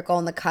this article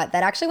in The Cut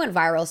that actually went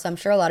viral, so I'm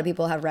sure a lot of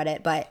people have read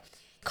it, but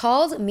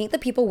called Meet the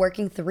People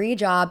Working 3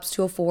 Jobs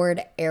to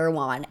Afford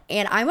Erewhon.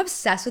 And I'm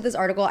obsessed with this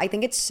article. I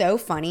think it's so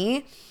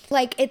funny.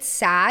 Like, it's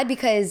sad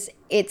because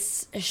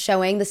it's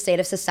showing the state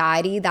of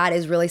society that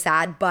is really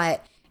sad,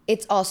 but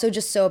it's also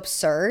just so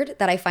absurd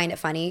that I find it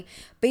funny.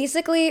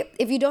 Basically,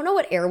 if you don't know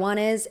what Erewhon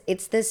is,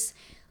 it's this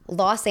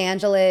Los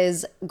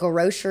Angeles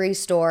grocery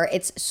store.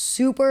 It's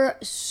super,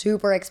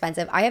 super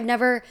expensive. I have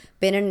never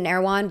been in an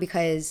Erewhon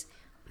because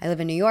I live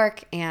in New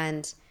York,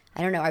 and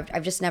I don't know,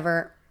 I've just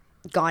never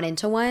gone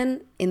into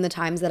one in the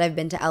times that I've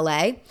been to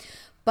LA,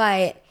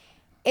 but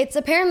it's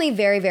apparently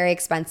very, very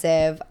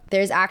expensive.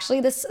 There's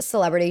actually this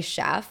celebrity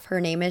chef. Her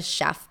name is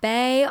Chef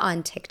Bae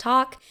on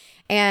TikTok,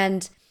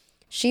 and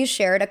she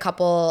shared a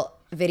couple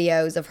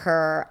videos of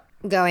her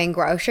going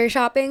grocery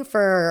shopping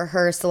for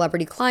her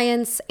celebrity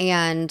clients.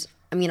 And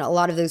I mean, a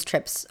lot of those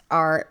trips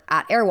are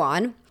at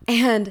Erewhon.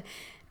 And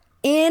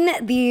in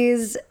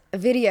these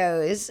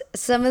videos,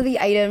 some of the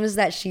items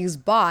that she's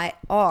bought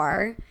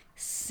are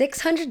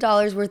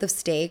 $600 worth of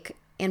steak.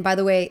 And by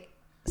the way,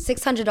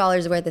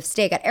 $600 worth of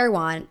steak at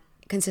Erewhon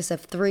consists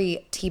of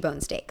 3 T-bone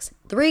steaks.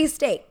 3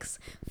 steaks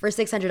for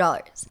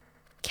 $600.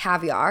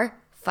 Caviar,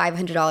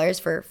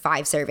 $500 for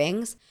 5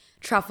 servings.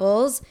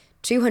 Truffles,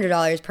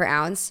 $200 per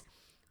ounce.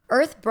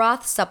 Earth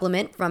broth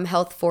supplement from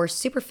Health Force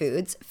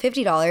Superfoods,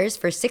 $50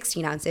 for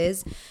 16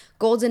 ounces.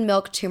 Golden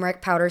milk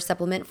turmeric powder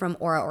supplement from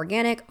Aura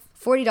Organic,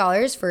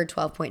 $40 for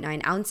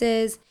 12.9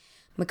 ounces.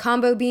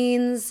 Macambo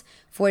beans,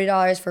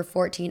 $40 for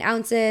 14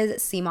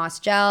 ounces. Sea moss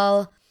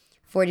gel,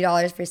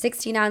 $40 for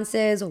 16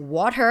 ounces.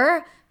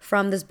 Water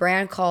from this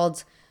brand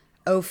called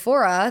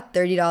Ophora,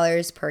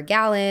 $30 per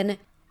gallon.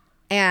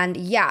 And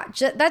yeah,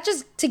 that's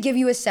just to give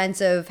you a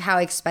sense of how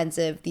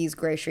expensive these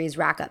groceries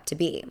rack up to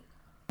be.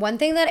 One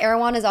thing that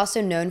Erewhon is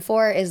also known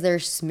for is their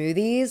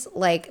smoothies.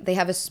 Like, they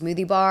have a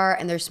smoothie bar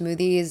and their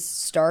smoothies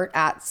start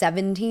at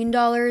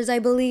 $17, I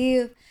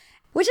believe,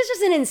 which is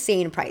just an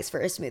insane price for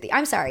a smoothie.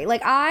 I'm sorry.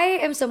 Like, I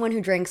am someone who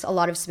drinks a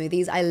lot of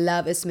smoothies. I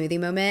love a smoothie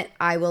moment.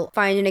 I will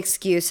find an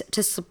excuse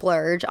to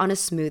splurge on a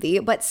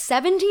smoothie, but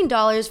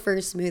 $17 for a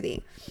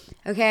smoothie,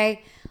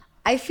 okay?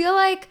 I feel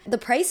like the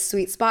price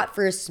sweet spot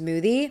for a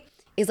smoothie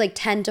is like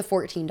 $10 to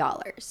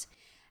 $14.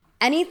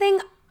 Anything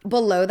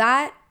below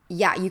that,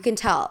 yeah, you can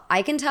tell.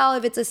 I can tell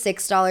if it's a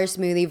 $6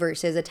 smoothie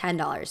versus a $10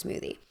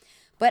 smoothie.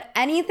 But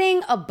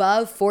anything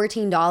above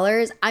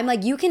 $14, I'm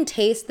like, you can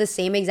taste the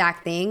same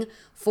exact thing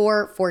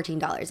for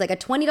 $14. Like a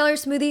 $20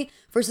 smoothie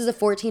versus a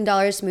 $14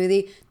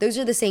 smoothie, those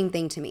are the same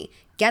thing to me.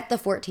 Get the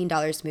 $14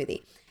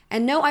 smoothie.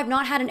 And no, I've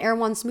not had an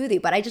Erewhon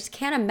smoothie, but I just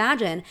can't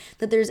imagine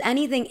that there's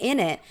anything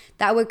in it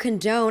that would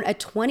condone a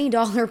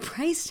 $20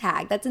 price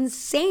tag. That's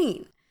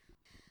insane.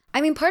 I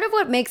mean, part of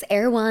what makes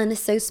Erewhon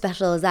so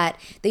special is that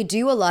they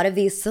do a lot of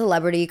these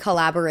celebrity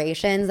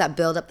collaborations that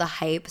build up the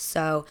hype.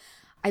 So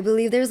I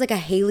believe there's like a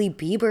Hailey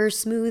Bieber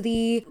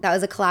smoothie that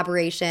was a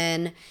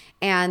collaboration.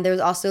 And there's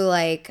also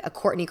like a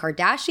Kourtney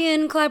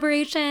Kardashian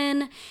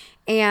collaboration.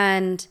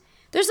 And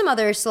there's some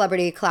other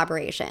celebrity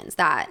collaborations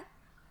that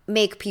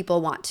make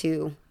people want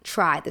to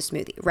try the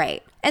smoothie,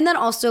 right? And then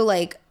also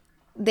like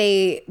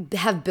they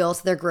have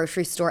built their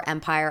grocery store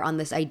empire on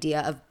this idea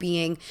of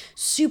being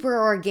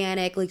super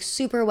organic, like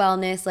super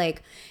wellness.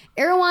 Like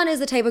Erewhon is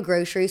the type of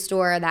grocery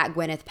store that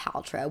Gwyneth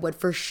Paltrow would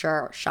for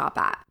sure shop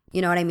at.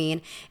 You know what I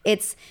mean?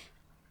 It's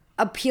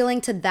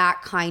appealing to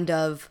that kind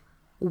of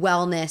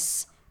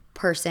wellness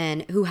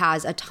person who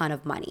has a ton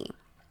of money.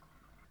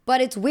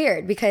 But it's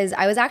weird because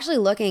I was actually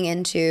looking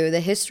into the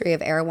history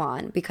of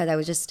Erewhon because I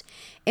was just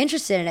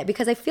interested in it,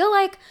 because I feel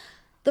like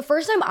the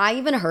first time I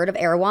even heard of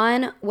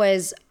Erewhon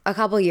was a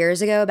couple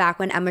years ago, back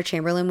when Emma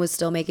Chamberlain was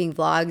still making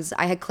vlogs.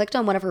 I had clicked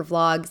on one of her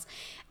vlogs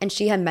and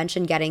she had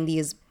mentioned getting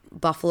these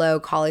buffalo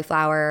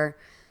cauliflower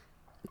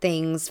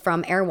things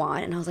from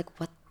Erewhon. And I was like,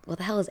 what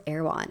the hell is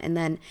Erewhon? And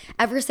then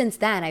ever since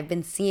then, I've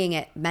been seeing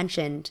it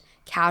mentioned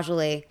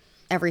casually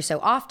every so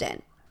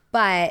often.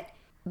 But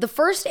the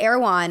first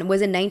Erewhon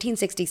was in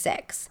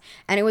 1966,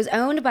 and it was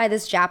owned by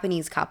this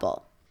Japanese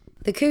couple,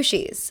 the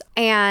Kushis.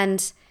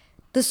 And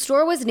the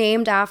store was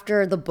named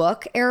after the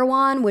book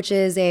Erewhon, which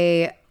is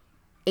a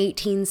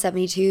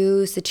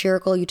 1872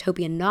 satirical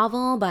utopian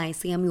novel by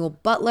Samuel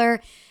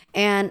Butler.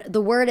 And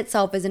the word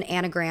itself is an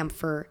anagram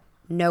for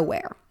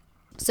nowhere.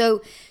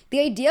 So the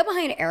idea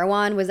behind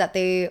Erewhon was that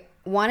they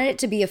wanted it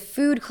to be a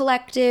food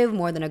collective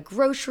more than a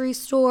grocery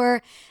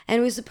store, and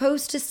it was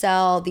supposed to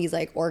sell these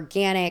like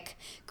organic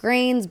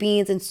grains,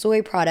 beans, and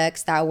soy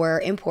products that were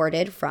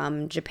imported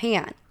from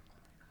Japan.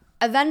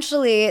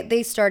 Eventually,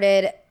 they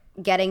started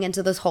getting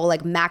into this whole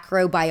like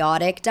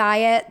macrobiotic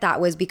diet that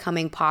was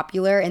becoming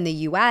popular in the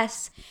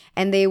US,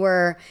 and they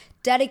were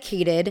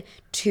dedicated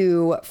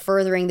to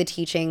furthering the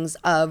teachings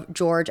of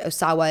George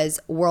Osawa's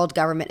World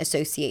Government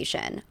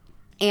Association.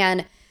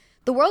 And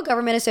the World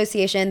Government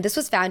Association, this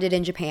was founded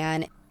in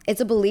Japan. It's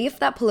a belief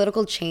that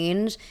political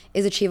change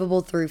is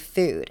achievable through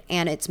food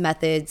and its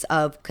methods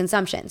of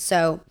consumption.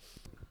 So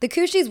the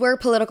Kushis were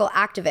political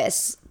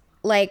activists.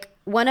 Like,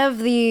 one of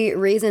the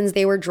reasons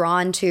they were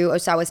drawn to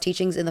Osawa's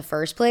teachings in the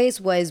first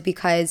place was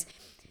because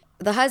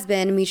the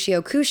husband,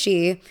 Michio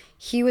Kushi,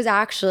 he was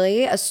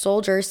actually a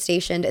soldier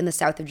stationed in the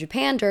south of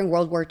Japan during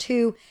World War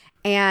II,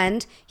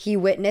 and he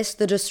witnessed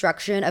the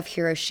destruction of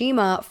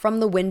Hiroshima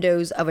from the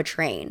windows of a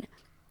train.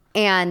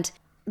 And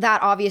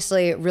that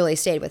obviously really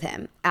stayed with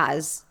him,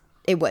 as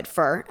it would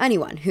for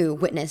anyone who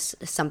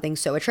witnessed something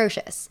so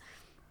atrocious.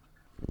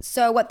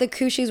 So what the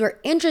Kushis were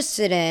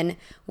interested in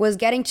was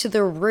getting to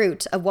the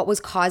root of what was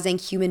causing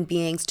human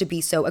beings to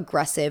be so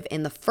aggressive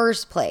in the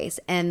first place.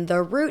 And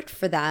the root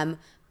for them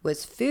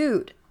was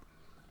food.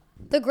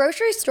 The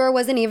grocery store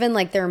wasn't even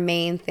like their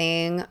main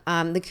thing.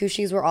 The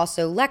Kushis were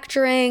also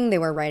lecturing, they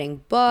were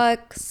writing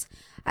books,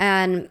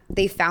 and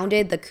they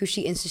founded the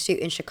Kushi Institute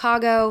in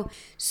Chicago.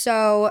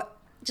 So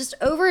just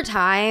over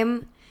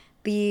time,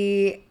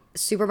 the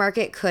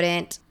supermarket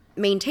couldn't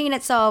maintain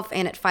itself,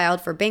 and it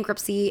filed for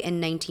bankruptcy in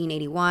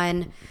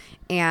 1981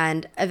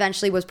 and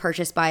eventually was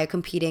purchased by a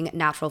competing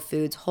natural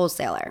foods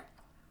wholesaler.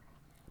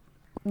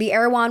 The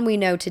Erewhon we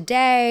know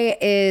today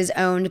is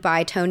owned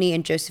by Tony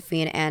and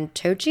Josephine and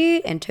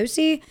Tochi and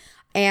Tosi,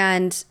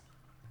 and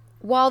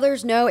While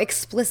there's no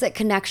explicit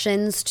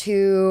connections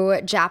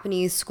to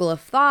Japanese school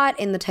of thought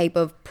in the type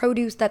of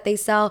produce that they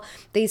sell,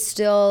 they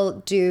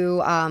still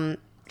do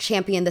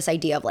champion this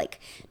idea of like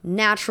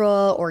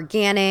natural,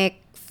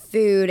 organic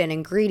food and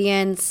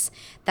ingredients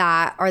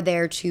that are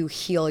there to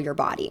heal your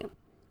body.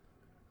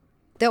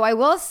 Though I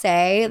will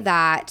say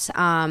that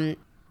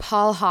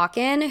Paul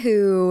Hawken,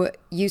 who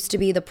used to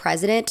be the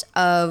president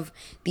of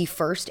the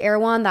first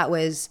Erewhon that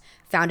was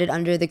founded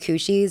under the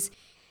Kushis,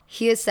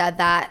 he has said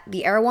that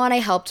the Erewhon I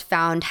helped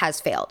found has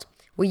failed.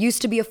 We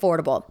used to be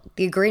affordable.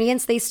 The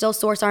ingredients they still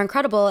source are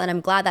incredible, and I'm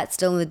glad that's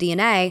still in the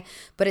DNA,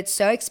 but it's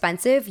so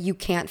expensive, you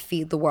can't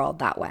feed the world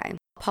that way.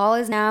 Paul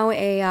is now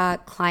a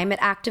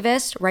climate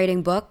activist,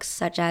 writing books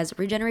such as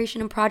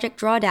Regeneration and Project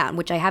Drawdown,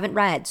 which I haven't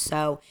read,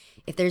 so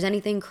if there's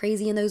anything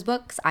crazy in those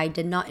books, I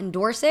did not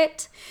endorse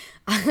it.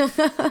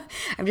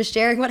 I'm just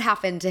sharing what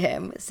happened to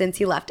him since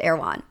he left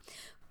Erewhon.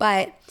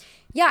 But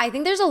yeah, I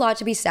think there's a lot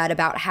to be said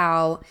about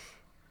how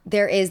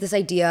there is this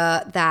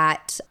idea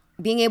that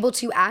being able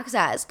to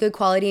access good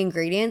quality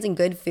ingredients and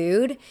good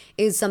food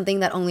is something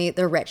that only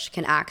the rich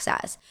can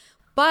access.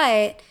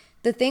 But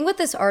the thing with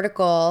this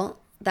article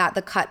that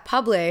The Cut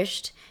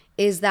published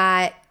is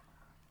that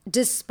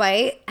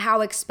despite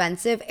how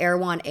expensive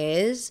Erewhon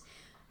is,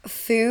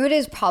 food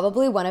is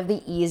probably one of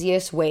the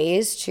easiest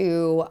ways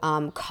to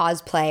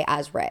cosplay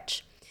as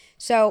rich.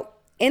 So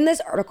in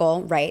this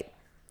article, right,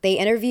 they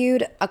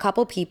interviewed a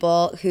couple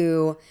people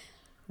who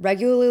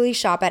regularly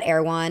shop at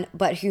Erewhon,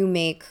 but who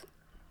make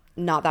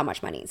not that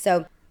much money.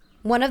 So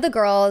one of the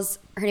girls,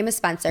 her name is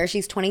Spencer.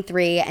 She's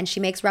 23 and she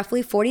makes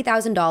roughly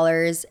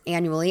 $40,000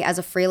 annually as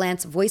a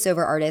freelance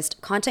voiceover artist,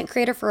 content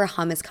creator for a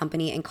hummus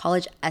company, and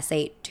college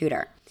essay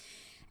tutor.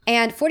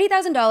 And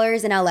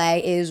 $40,000 in LA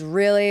is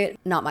really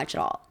not much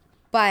at all.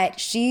 But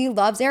she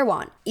loves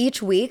Erewhon.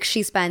 Each week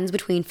she spends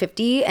between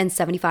 $50 and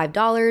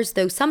 $75,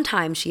 though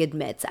sometimes she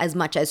admits as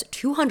much as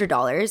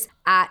 $200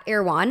 at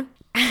Erewhon.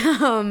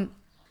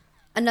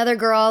 Another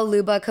girl,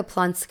 Luba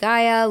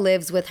Kaplonskaya,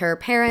 lives with her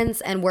parents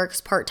and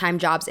works part-time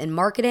jobs in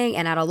marketing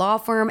and at a law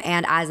firm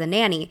and as a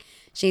nanny.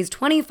 She's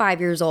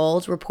 25 years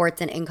old,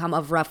 reports an income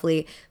of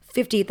roughly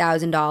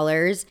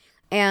 $50,000,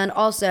 and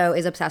also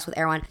is obsessed with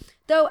Erewhon.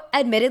 Though,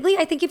 admittedly,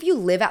 I think if you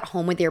live at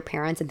home with your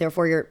parents and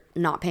therefore you're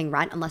not paying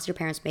rent, unless your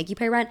parents make you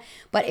pay rent,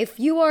 but if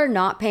you are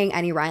not paying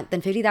any rent,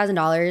 then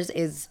 $50,000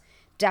 is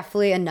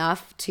definitely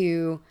enough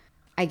to,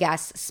 I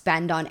guess,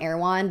 spend on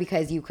Erewhon,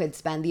 because you could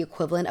spend the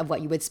equivalent of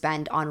what you would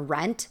spend on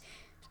rent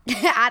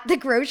at the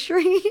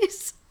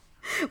groceries,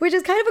 which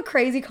is kind of a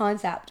crazy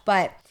concept.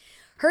 But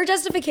her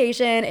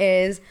justification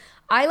is,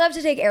 I love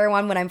to take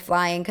Erewhon when I'm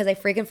flying because I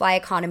freaking fly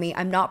economy.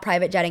 I'm not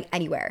private jetting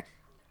anywhere.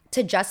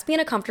 To just be in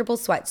a comfortable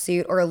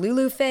sweatsuit or a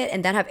Lulu fit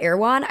and then have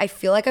Erewhon, I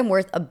feel like I'm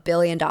worth $1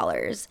 billion.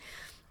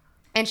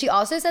 And she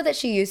also said that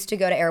she used to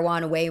go to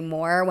Erewhon way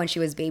more when she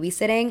was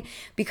babysitting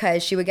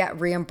because she would get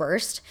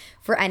reimbursed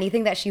for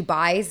anything that she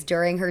buys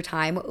during her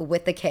time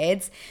with the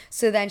kids.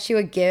 So then she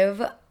would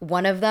give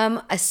one of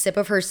them a sip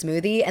of her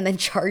smoothie and then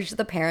charge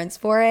the parents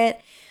for it.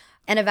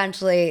 And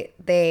eventually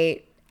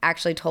they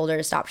actually told her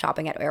to stop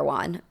shopping at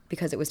Erewhon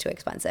because it was too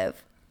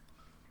expensive.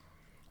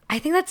 I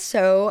think that's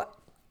so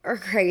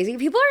crazy.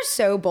 People are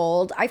so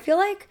bold. I feel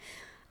like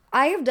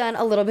I have done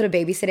a little bit of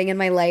babysitting in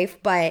my life,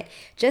 but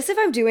just if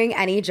I'm doing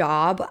any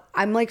job,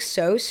 I'm like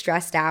so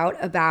stressed out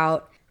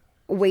about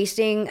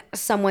wasting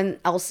someone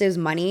else's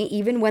money,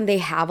 even when they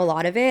have a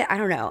lot of it. I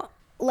don't know.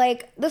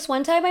 Like this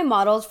one time I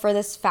modeled for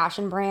this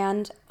fashion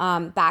brand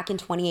back in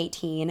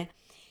 2018,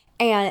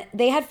 and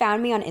they had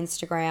found me on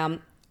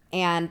Instagram,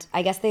 and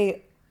I guess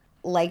they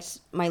liked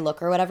my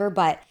look or whatever,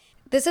 but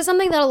this is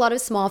something that a lot of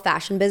small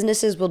fashion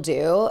businesses will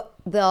do.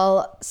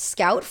 They'll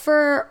scout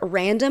for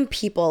random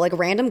people, like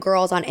random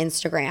girls on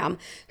Instagram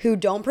who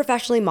don't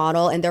professionally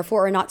model and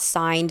therefore are not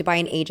signed by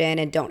an agent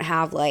and don't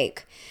have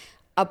like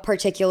a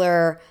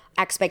particular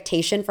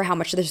expectation for how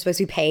much they're supposed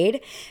to be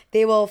paid.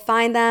 They will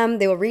find them,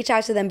 they will reach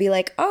out to them, be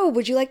like, oh,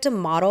 would you like to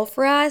model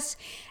for us?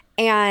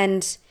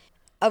 And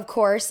of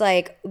course,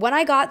 like when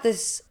I got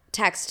this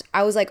text,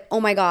 I was like, oh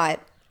my God,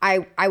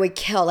 I would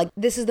kill. Like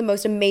this is the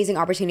most amazing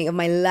opportunity of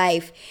my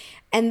life.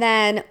 And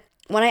then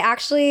when I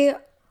actually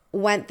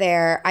went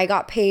there, I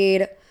got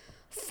paid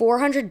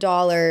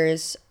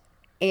 $400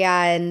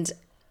 and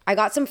I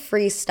got some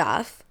free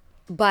stuff.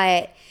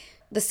 But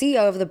the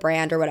CEO of the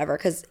brand or whatever,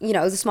 because, you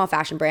know, it was a small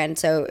fashion brand,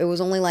 so it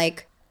was only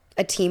like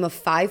a team of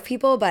 5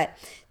 people. But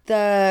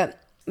the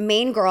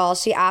main girl,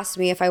 she asked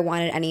me if I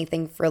wanted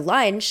anything for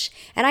lunch,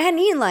 and I hadn't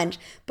eaten lunch.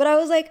 But I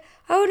was like,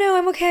 oh no,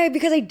 I'm okay,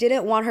 because I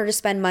didn't want her to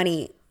spend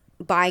money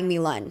buying me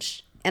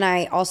lunch. And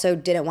I also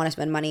didn't want to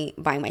spend money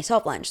buying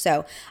myself lunch.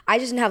 So I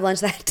just didn't have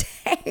lunch that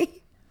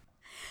day.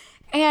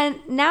 And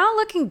now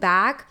looking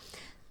back,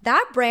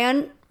 that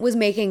brand was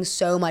making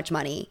so much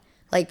money,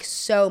 like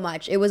so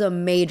much. It was a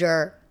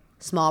major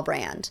small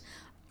brand.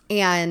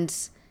 And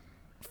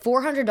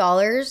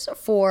 $400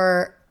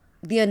 for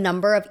the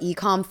number of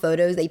e-com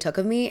photos they took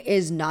of me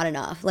is not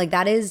enough. Like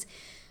that is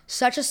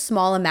such a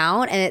small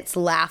amount, and it's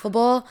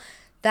laughable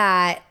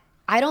that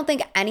I don't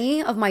think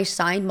any of my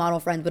signed model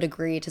friends would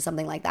agree to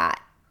something like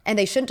that. And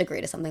they shouldn't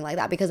agree to something like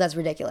that because that's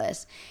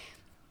ridiculous.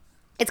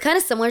 It's kind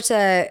of similar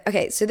to,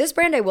 okay, so this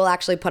brand I will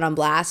actually put on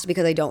blast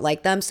because I don't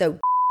like them. So,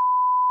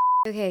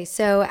 okay,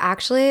 so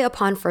actually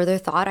upon further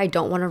thought, I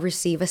don't want to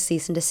receive a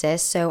cease and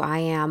desist. So I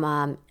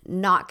am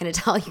not going to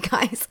tell you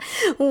guys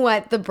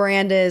what the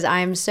brand is.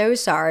 I'm so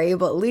sorry,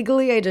 but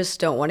legally I just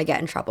don't want to get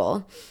in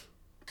trouble.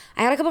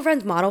 I had a couple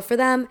friends model for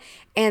them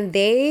and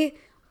they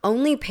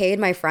only paid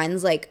my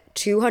friends like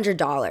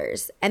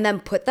 $200 and then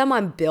put them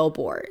on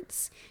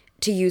billboards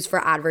to use for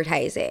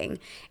advertising.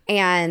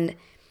 And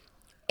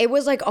it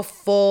was like a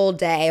full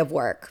day of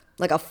work,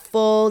 like a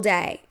full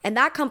day. And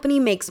that company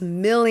makes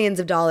millions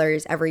of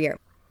dollars every year.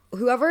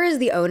 Whoever is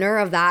the owner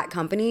of that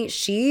company,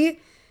 she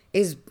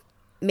is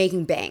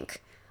making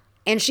bank.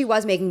 And she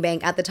was making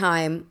bank at the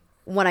time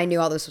when I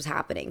knew all this was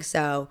happening.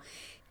 So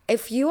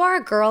if you are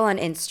a girl on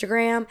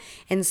Instagram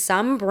and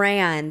some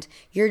brand,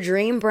 your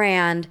dream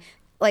brand,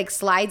 like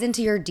slides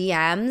into your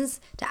DMs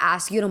to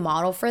ask you to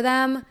model for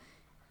them,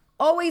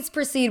 always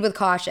proceed with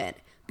caution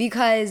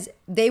because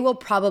they will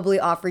probably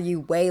offer you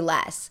way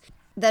less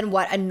than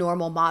what a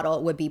normal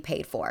model would be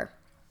paid for.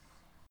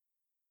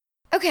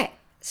 Okay,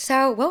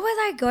 so what was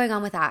I going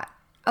on with that?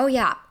 Oh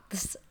yeah,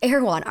 this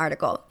Erewhon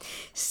article.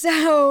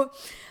 So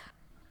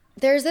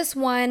there's this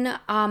one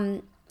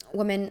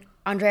woman,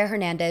 Andrea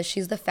Hernandez.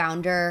 She's the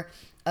founder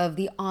of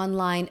the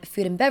online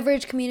food and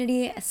beverage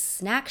community,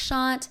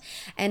 Snackshot,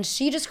 and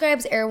she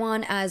describes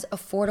Erewhon as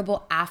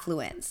affordable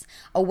affluence,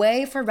 a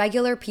way for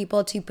regular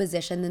people to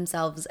position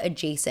themselves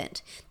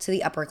adjacent to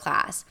the upper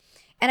class.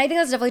 And I think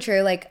that's definitely true.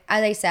 Like,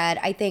 as I said,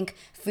 I think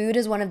food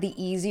is one of the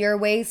easier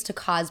ways to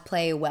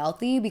cosplay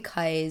wealthy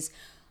because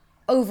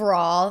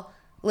overall,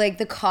 like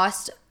the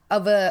cost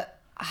of a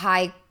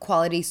high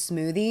quality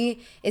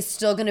smoothie is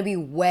still going to be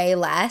way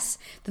less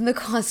than the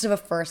cost of a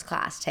first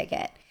class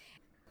ticket.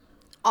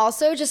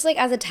 Also, just like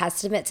as a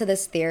testament to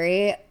this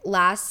theory,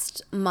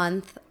 last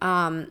month,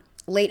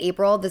 late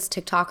April, this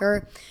TikToker,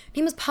 her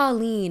name was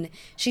Pauline.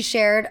 She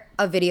shared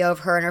a video of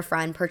her and her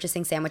friend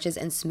purchasing sandwiches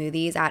and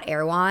smoothies at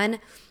Erewhon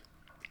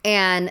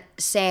and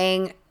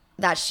saying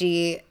that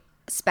she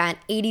spent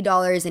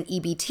 $80 in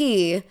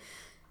EBT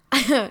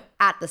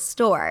at the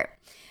store.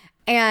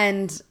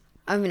 And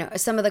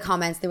some of the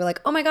comments, they were like,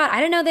 oh my God, I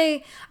didn't know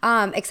they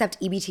accept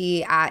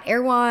EBT at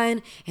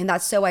Erewhon, and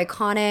that's so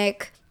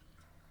iconic.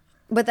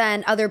 But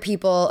then other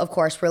people, of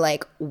course, were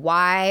like,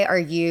 why are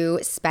you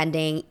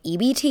spending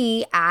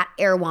EBT at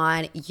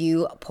Erewhon,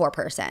 you poor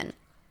person?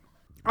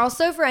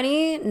 Also, for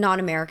any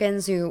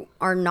non-Americans who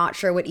are not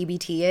sure what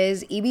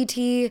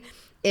EBT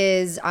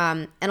is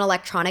an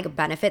electronic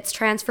benefits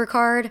transfer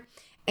card.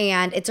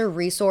 And it's a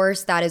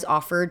resource that is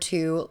offered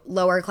to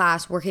lower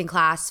class, working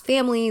class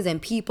families and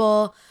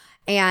people.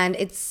 And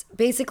it's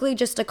basically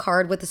just a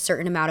card with a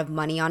certain amount of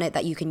money on it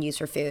that you can use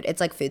for food. It's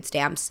like food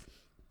stamps.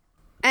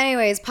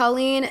 Anyways,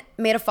 Pauline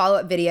made a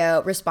follow-up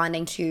video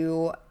responding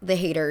to the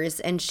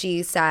haters, and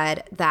she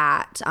said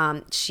that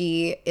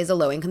she is a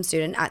low-income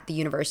student at the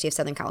University of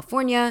Southern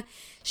California.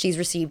 She's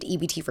received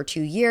EBT for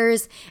 2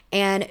 years,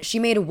 and she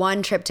made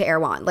one trip to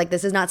Erewhon. Like,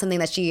 this is not something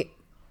that she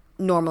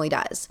normally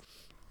does.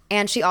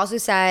 And she also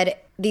said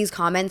these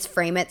comments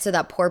frame it so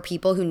that poor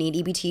people who need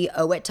EBT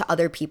owe it to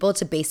other people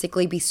to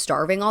basically be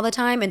starving all the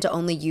time and to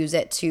only use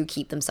it to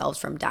keep themselves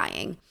from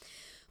dying,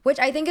 which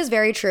I think is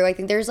very true. I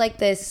think there's like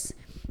this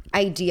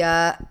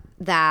idea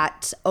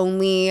that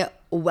only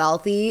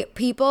wealthy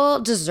people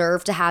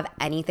deserve to have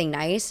anything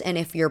nice, and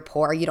if you're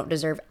poor, you don't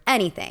deserve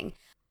anything.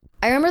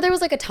 I remember there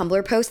was like a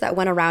Tumblr post that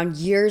went around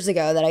years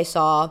ago that I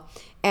saw,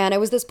 and it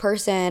was this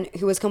person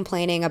who was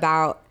complaining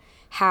about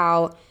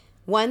how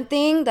one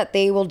thing that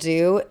they will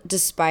do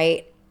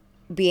despite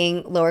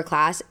being lower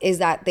class is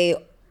that they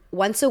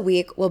once a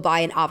week will buy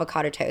an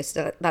avocado toast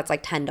that's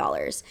like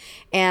 $10.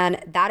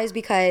 And that is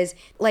because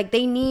like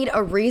they need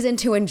a reason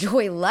to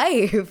enjoy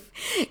life.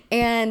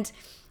 And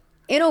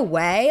in a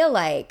way,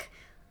 like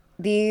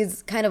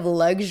these kind of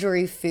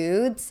luxury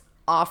foods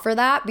offer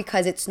that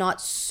because it's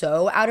not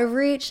so out of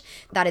reach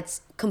that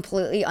it's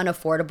completely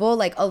unaffordable.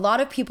 Like a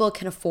lot of people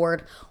can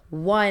afford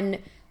one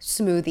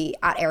smoothie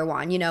at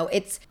Erewhon. You know,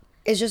 it's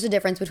just a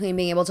difference between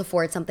being able to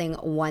afford something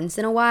once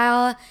in a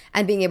while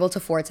and being able to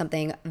afford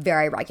something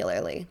very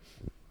regularly.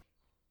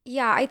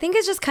 Yeah, I think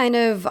it's just kind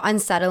of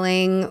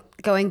unsettling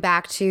going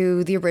back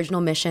to the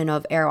original mission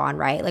of Erewhon,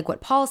 right? Like what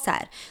Paul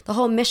said, the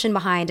whole mission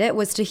behind it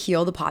was to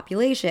heal the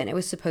population. It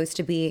was supposed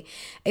to be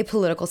a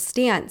political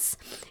stance.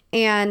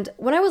 And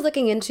when I was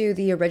looking into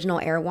the original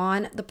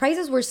Erewhon, the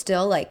prices were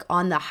still like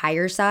on the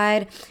higher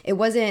side. It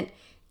wasn't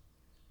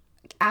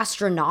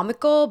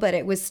astronomical, but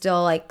it was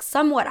still like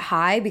somewhat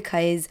high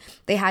because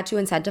they had to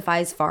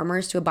incentivize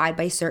farmers to abide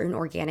by certain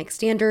organic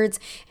standards.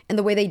 And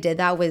the way they did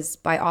that was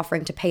by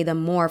offering to pay them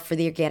more for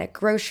the organic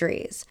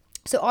groceries.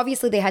 So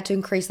obviously they had to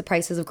increase the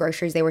prices of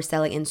groceries they were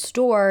selling in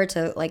store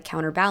to like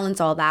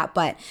counterbalance all that.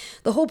 But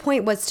the whole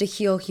point was to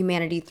heal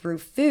humanity through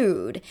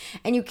food.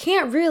 And you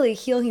can't really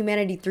heal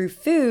humanity through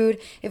food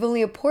if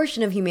only a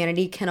portion of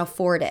humanity can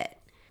afford it.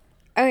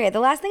 Okay, the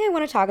last thing I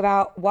want to talk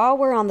about while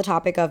we're on the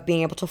topic of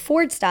being able to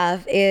afford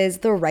stuff is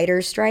the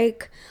writer's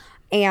strike.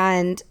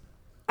 And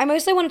I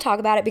mostly want to talk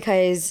about it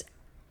because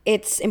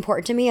it's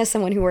important to me as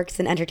someone who works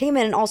in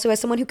entertainment and also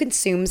as someone who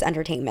consumes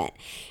entertainment.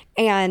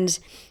 And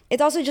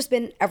it's also just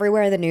been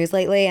everywhere in the news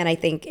lately. And I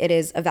think it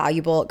is a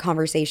valuable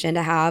conversation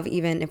to have,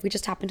 even if we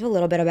just tap into a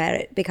little bit about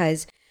it.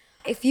 Because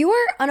if you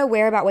are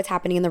unaware about what's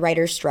happening in the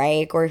writer's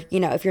strike, or,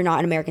 if you're not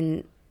an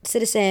American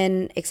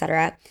citizen,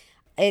 etc.,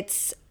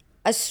 it's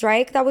a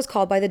strike that was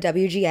called by the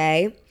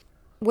WGA,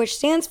 which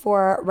stands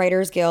for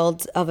Writers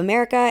Guild of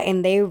America,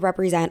 and they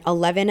represent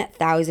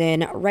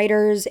 11,000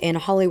 writers in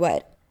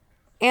Hollywood.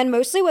 And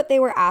mostly what they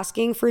were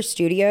asking for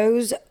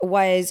studios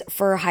was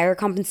for higher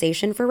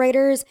compensation for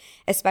writers,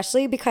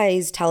 especially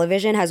because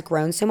television has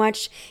grown so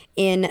much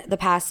in the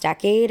past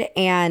decade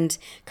and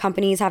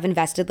companies have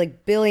invested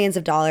like billions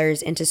of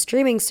dollars into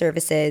streaming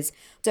services.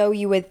 So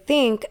you would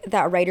think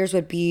that writers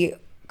would be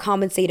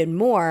compensated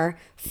more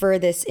for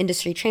this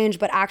industry change,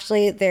 but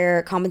actually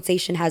their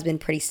compensation has been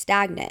pretty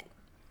stagnant.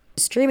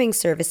 Streaming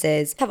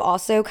services have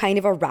also kind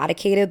of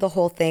eradicated the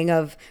whole thing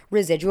of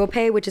residual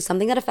pay, which is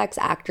something that affects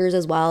actors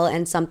as well,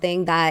 and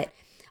something that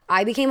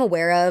I became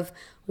aware of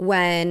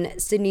when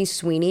Sydney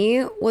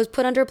Sweeney was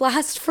put under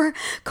blast for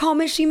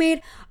comments she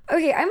made.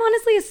 Okay, I'm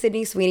honestly a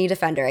Sydney Sweeney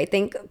defender. I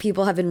think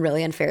people have been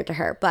really unfair to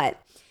her,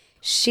 but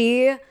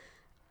she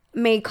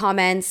made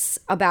comments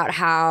about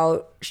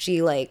how she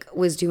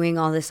was doing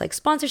all this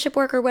sponsorship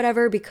work or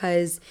whatever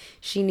because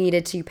she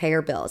needed to pay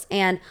her bills.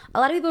 And a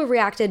lot of people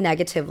reacted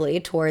negatively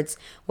towards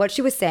what she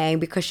was saying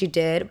because she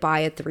did buy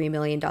a $3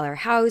 million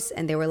house.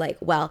 And they were like,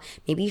 well,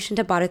 maybe you shouldn't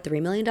have bought a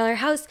 $3 million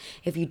house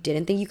if you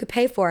didn't think you could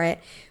pay for it,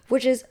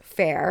 which is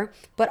fair.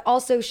 But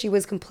also she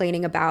was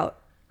complaining about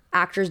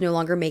actors no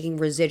longer making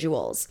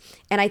residuals.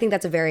 And I think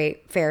that's a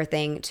very fair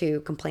thing to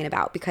complain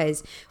about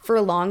because for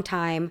a long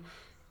time,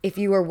 if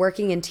you were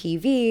working in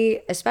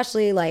TV,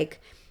 especially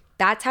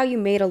that's how you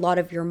made a lot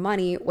of your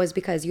money was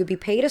because you would be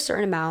paid a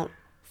certain amount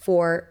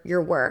for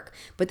your work,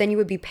 but then you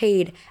would be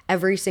paid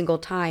every single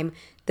time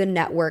the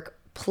network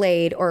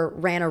played or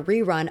ran a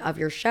rerun of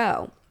your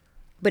show.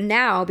 But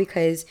now,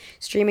 because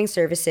streaming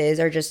services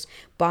are just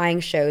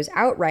buying shows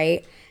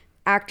outright,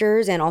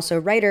 actors and also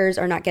writers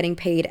are not getting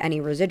paid any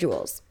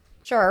residuals.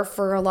 Sure,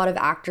 for a lot of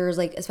actors,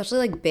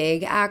 especially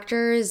big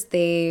actors,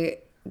 they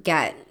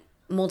get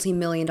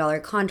multi-million-dollar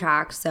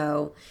contracts,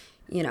 so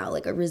a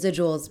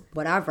residuals,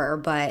 whatever.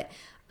 But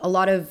a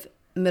lot of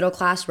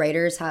middle-class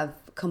writers have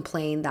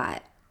complained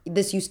that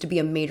this used to be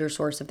a major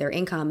source of their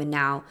income and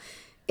now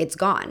it's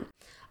gone.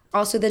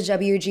 Also, the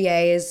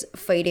WGA is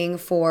fighting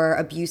for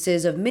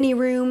abuses of mini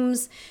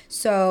rooms.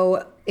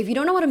 So if you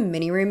don't know what a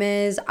mini room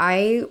is,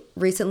 I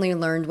recently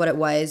learned what it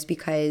was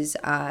because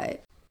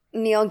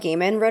Neil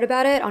Gaiman wrote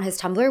about it on his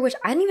Tumblr, which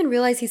I didn't even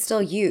realize he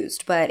still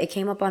used, but it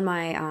came up on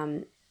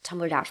my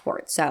Tumblr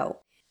dashboard. So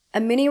a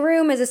mini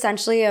room is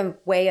essentially a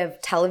way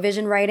of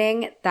television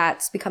writing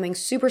that's becoming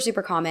super,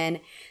 super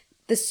common.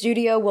 The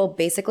studio will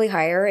basically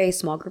hire a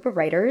small group of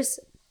writers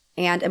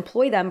and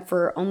employ them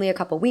for only a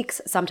couple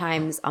weeks,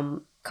 sometimes a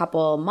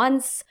couple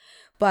months,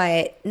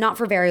 but not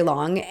for very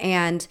long.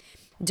 And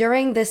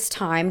during this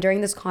time,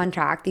 during this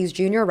contract, these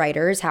junior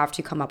writers have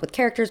to come up with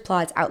characters,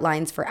 plots,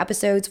 outlines for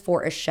episodes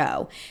for a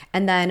show.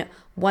 And then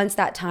once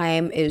that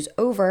time is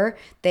over,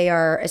 they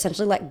are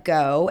essentially let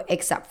go,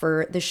 except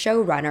for the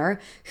showrunner,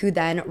 who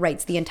then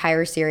writes the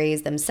entire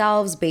series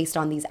themselves based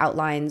on these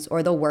outlines,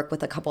 or they'll work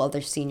with a couple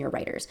other senior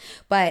writers.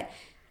 But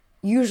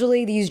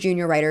usually these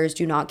junior writers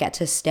do not get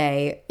to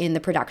stay in the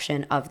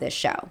production of this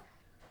show.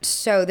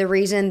 So the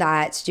reason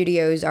that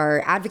studios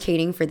are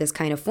advocating for this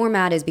kind of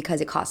format is because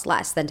it costs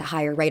less than to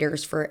hire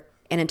writers for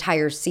an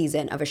entire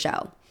season of a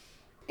show.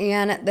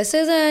 And this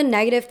is a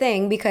negative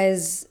thing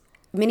because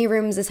mini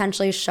rooms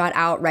essentially shut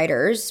out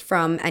writers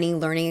from any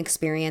learning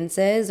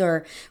experiences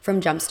or from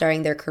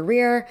jumpstarting their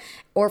career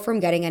or from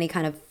getting any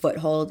kind of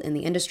foothold in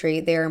the industry.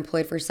 They're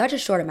employed for such a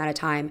short amount of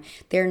time.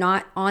 They're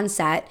not on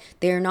set.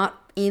 They're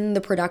not in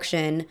the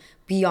production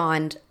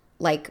beyond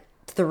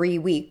 3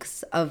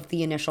 weeks of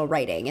the initial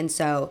writing. And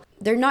so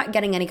they're not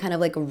getting any kind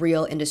of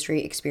real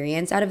industry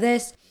experience out of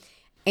this.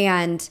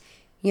 And,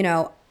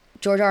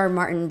 George R. R.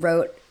 Martin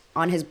wrote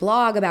on his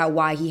blog about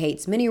why he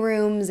hates mini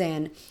rooms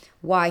and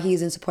why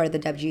he's in support of the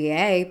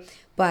WGA.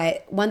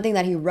 But one thing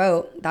that he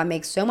wrote that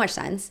makes so much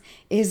sense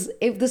is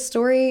if the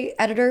story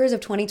editors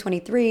of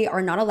 2023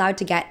 are not allowed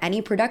to get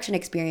any production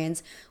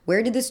experience,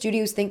 where did the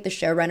studios think the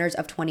showrunners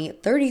of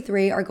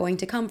 2033 are going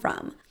to come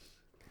from?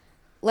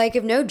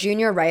 If no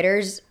junior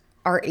writers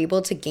are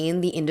able to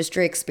gain the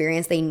industry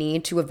experience they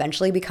need to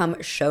eventually become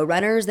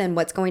showrunners, then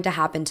what's going to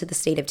happen to the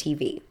state of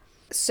TV?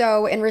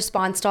 So in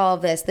response to all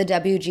of this, the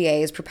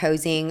WGA is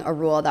proposing a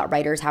rule that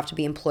writers have to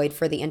be employed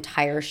for the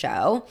entire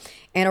show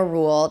and a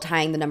rule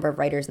tying the number of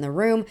writers in the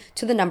room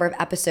to the number of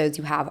episodes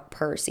you have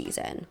per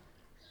season.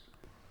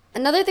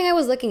 Another thing I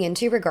was looking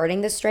into regarding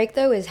this strike,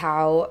 though, is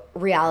how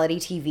reality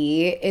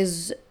TV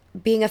is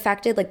being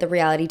affected, the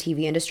reality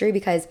TV industry,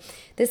 because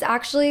this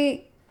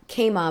actually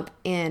came up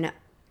in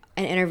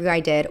an interview I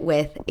did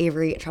with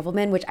Avery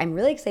Trufelman, which I'm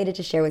really excited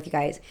to share with you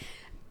guys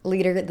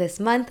later this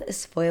month.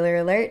 Spoiler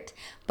alert.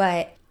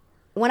 But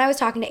when I was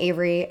talking to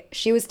Avery,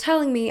 she was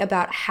telling me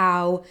about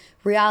how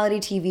reality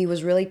TV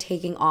was really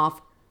taking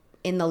off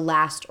in the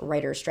last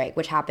writer's strike,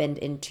 which happened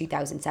in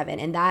 2007.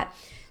 And that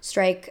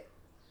strike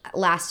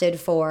lasted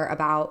for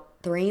about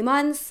 3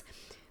 months,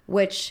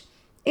 which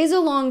is a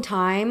long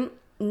time.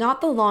 Not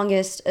the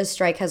longest a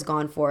strike has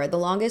gone for. The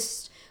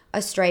longest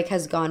a strike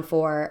has gone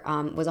for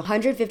was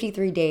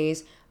 153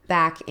 days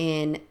back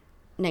in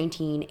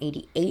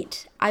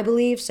 1988, I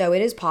believe. So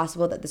it is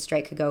possible that the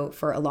strike could go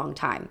for a long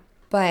time.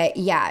 But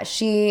yeah,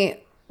 she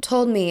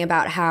told me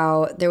about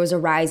how there was a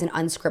rise in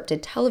unscripted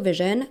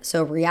television,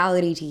 so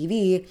reality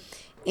TV,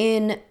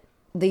 in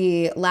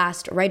the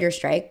last writer's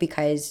strike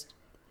because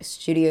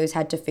studios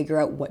had to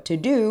figure out what to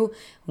do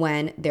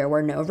when there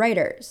were no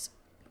writers.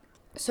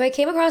 So I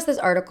came across this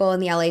article in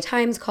the LA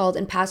Times called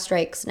 "In Past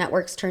Strikes,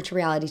 Networks Turn to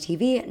Reality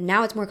TV.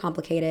 Now It's More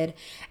Complicated."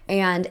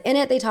 And in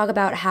it, they talk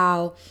about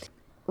how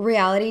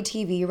reality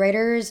TV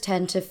writers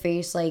tend to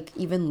face like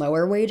even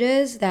lower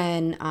wages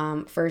than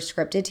for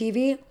scripted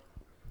TV.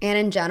 And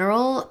in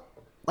general,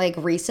 like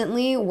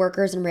recently,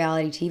 workers in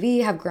reality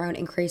TV have grown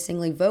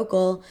increasingly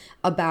vocal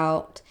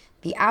about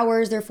the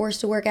hours they're forced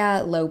to work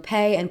at, low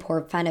pay, and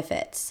poor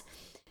benefits.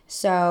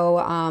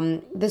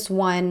 So this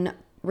one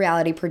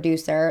reality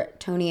producer,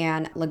 Tony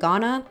Ann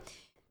Lagana,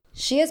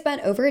 she has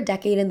spent over a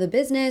decade in the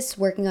business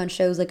working on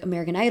shows like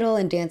American Idol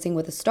and Dancing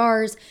with the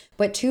Stars.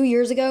 But 2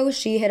 years ago,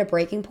 she hit a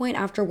breaking point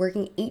after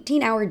working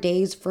 18-hour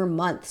days for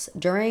months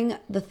during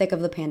the thick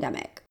of the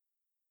pandemic.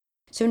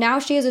 So now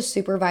she is a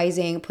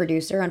supervising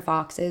producer on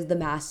Fox's The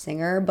Masked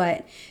Singer,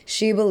 but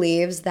she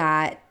believes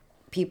that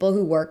people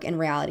who work in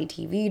reality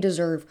TV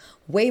deserve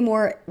way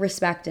more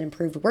respect and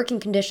improved working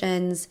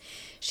conditions.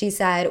 She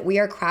said, "We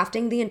are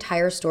crafting the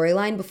entire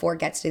storyline before it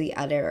gets to the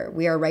editor.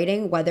 We are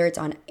writing whether it's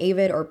on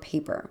Avid or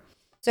paper."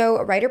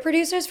 So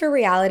writer-producers for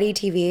reality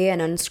TV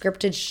and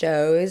unscripted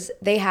shows,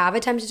 they have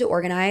attempted to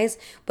organize,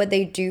 but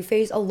they do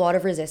face a lot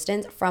of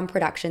resistance from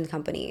production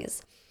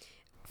companies.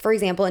 For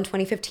example, in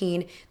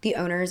 2015, the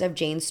owners of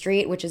Jane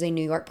Street, which is a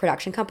New York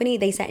production company,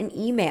 they sent an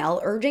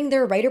email urging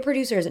their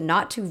writer-producers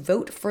not to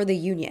vote for the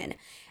union.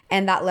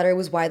 And that letter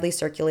was widely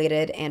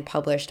circulated and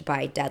published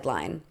by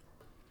Deadline.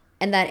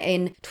 And then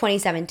in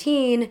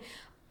 2017,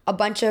 a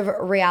bunch of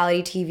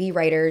reality TV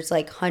writers,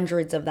 like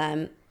hundreds of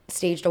them,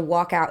 staged a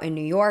walkout in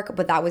New York,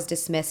 but that was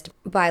dismissed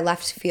by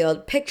Left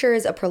Field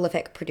Pictures, a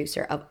prolific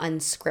producer of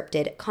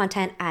unscripted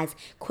content, as,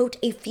 quote,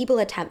 a feeble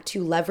attempt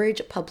to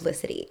leverage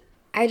publicity.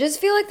 I just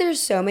feel like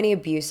there's so many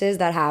abuses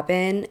that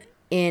happen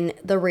in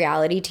the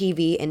reality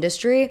TV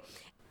industry.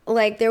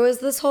 Like there was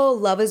this whole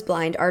Love is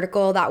Blind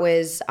article that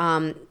was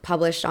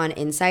published on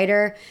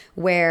Insider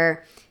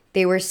where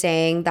they were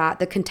saying that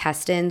the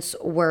contestants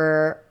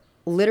were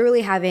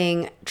literally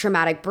having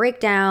traumatic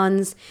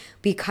breakdowns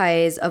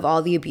because of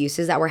all the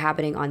abuses that were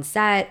happening on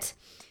set.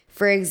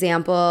 For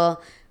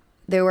example,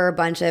 there were a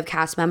bunch of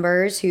cast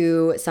members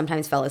who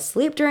sometimes fell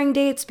asleep during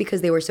dates because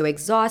they were so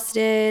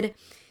exhausted.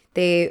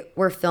 They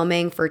were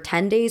filming for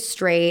 10 days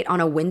straight on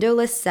a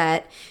windowless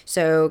set,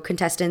 so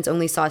contestants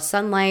only saw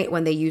sunlight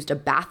when they used a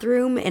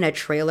bathroom in a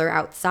trailer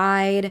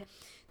outside.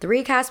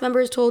 3 cast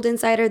members told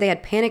Insider they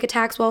had panic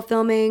attacks while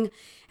filming,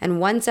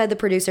 and one said the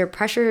producer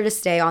pressured her to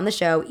stay on the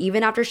show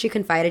even after she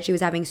confided she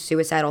was having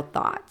suicidal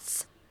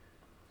thoughts.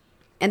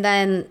 And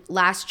then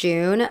last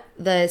June,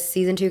 the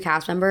season 2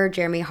 cast member,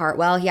 Jeremy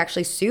Hartwell, he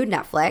actually sued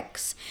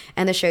Netflix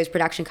and the show's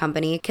production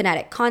company,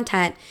 Kinetic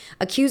Content,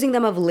 accusing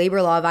them of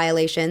labor law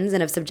violations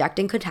and of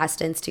subjecting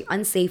contestants to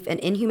unsafe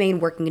and inhumane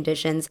working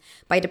conditions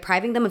by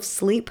depriving them of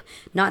sleep,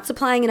 not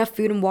supplying enough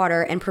food and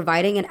water, and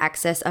providing an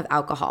excess of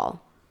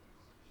alcohol.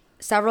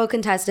 Several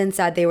contestants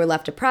said they were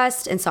left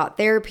depressed and sought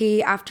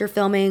therapy after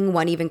filming.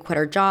 One even quit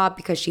her job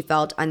because she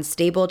felt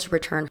unstable to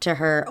return to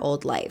her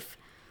old life.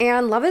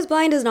 And Love is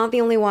Blind is not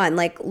the only one.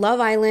 Like Love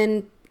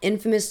Island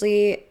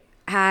infamously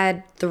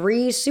had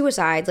 3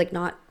 suicides, like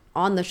not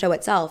on the show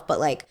itself, but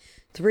like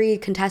 3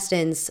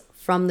 contestants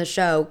from the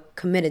show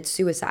committed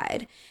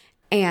suicide.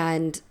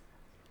 And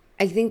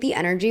I think the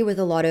energy with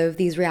a lot of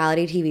these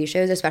reality TV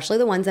shows, especially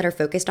the ones that are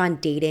focused on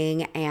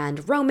dating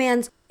and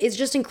romance, is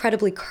just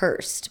incredibly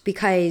cursed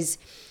because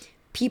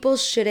people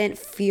shouldn't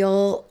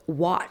feel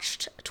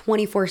watched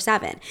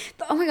 24/7.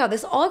 Oh my God,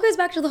 this all goes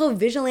back to the whole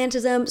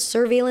vigilantism,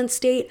 surveillance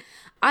state.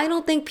 I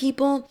don't think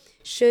people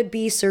should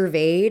be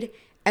surveyed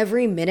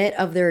every minute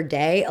of their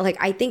day. Like,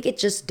 I think it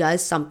just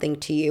does something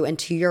to you and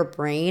to your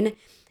brain.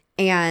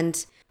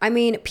 And I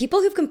mean,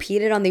 people who've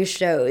competed on these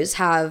shows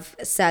have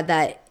said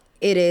that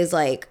it is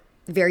like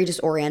very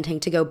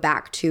disorienting to go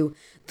back to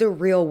the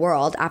real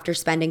world after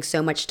spending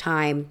so much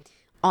time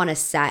on a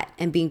set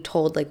and being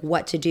told like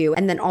what to do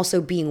and then also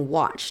being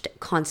watched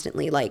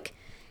constantly. Like,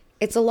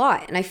 it's a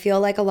lot. And I feel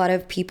like a lot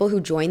of people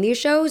who join these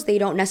shows, they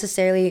don't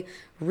necessarily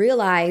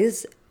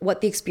realize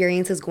what the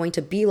experience is going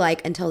to be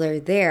like until they're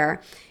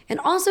there. And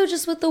also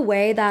just with the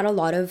way that a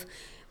lot of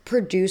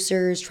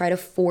producers try to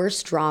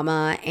force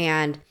drama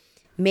and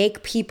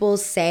make people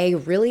say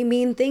really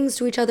mean things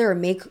to each other or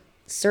make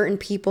certain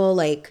people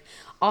like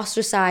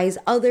ostracize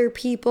other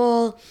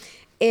people.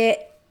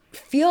 It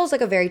feels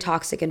like a very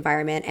toxic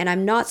environment. And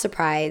I'm not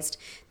surprised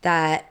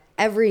that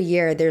every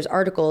year there's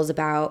articles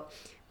about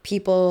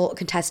people,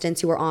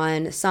 contestants who are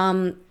on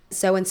some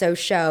so-and-so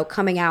show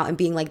coming out and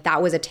being like,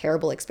 that was a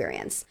terrible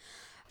experience.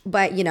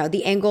 But, you know,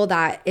 the angle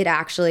that it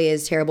actually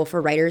is terrible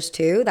for writers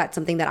too, that's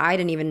something that I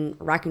didn't even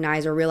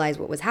recognize or realize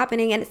what was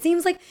happening. And it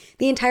seems like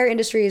the entire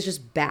industry is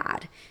just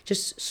bad,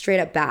 just straight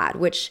up bad,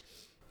 which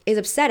is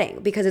upsetting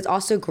because it's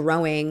also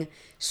growing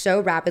so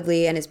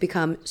rapidly and it's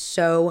become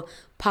so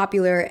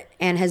popular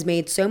and has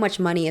made so much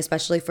money,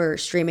 especially for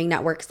streaming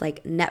networks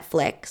like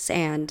Netflix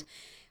and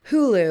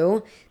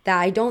Hulu, that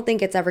I don't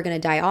think it's ever going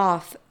to die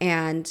off.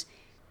 And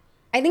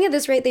I think at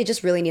this rate, they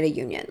just really need a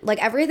union.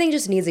 Like everything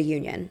just needs a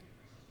union.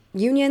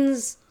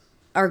 Unions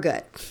are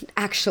good,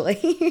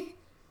 actually.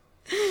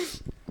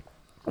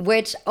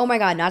 Which, oh my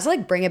God, not to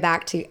like bring it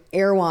back to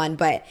Erewhon,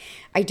 but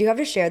I do have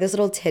to share this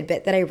little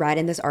tidbit that I read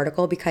in this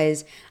article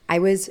because I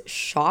was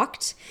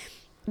shocked.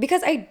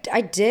 Because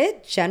I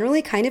did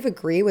generally kind of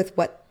agree with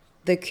what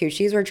the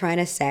Coochies were trying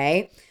to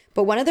say.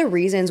 But one of the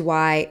reasons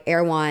why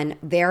Erewhon,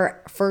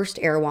 their first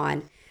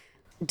Erewhon,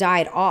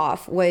 died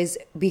off was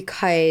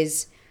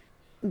because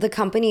the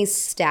company's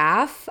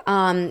staff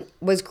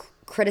was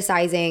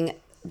criticizing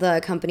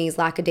the company's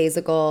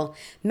lackadaisical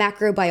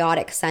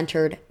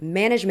macrobiotic-centered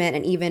management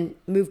and even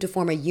moved to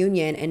form a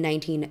union in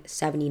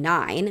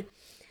 1979.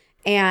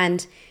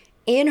 And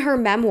in her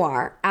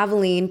memoir,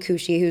 Aveline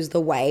Coochie, who's the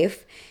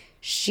wife,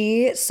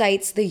 she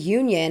cites the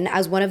union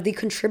as one of the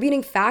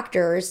contributing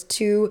factors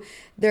to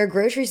their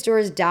grocery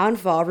store's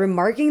downfall,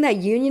 remarking that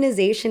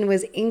unionization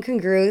was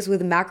incongruous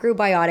with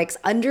macrobiotics'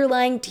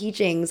 underlying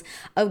teachings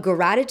of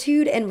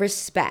gratitude and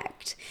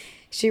respect.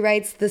 She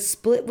writes, "The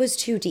split was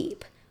too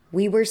deep.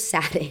 We were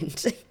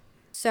saddened."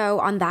 So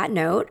on that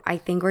note, I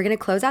think we're going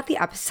to close out the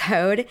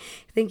episode.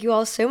 Thank you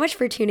all so much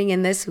for tuning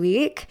in this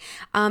week.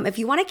 If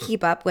you want to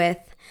keep up with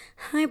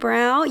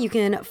Highbrow, you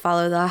can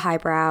follow the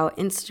Highbrow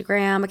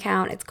Instagram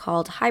account. It's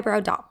called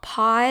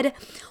highbrow.pod,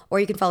 or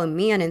you can follow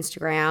me on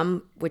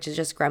Instagram, which is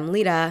just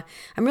Gremlita.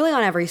 I'm really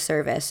on every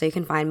service, so you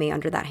can find me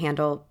under that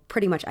handle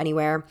pretty much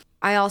anywhere.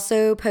 I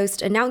also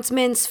post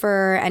announcements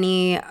for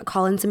any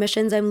call-in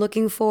submissions I'm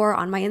looking for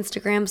on my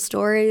Instagram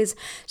stories.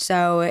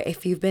 So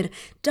if you've been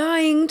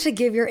dying to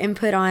give your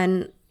input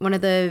on one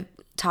of the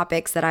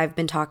topics that I've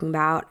been talking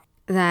about,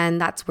 then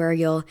that's where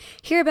you'll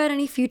hear about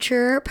any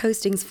future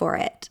postings for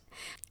it.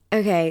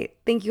 Okay,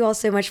 thank you all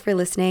so much for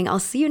listening. I'll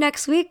see you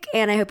next week,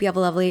 and I hope you have a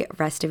lovely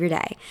rest of your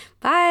day.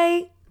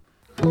 Bye!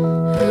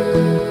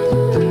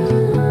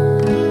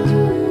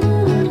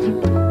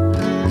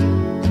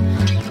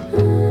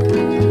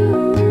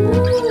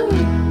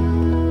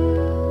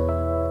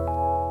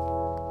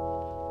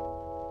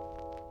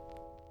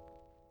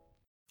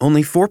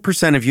 Only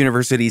 4% of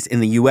universities in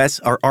the U.S.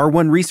 are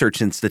R1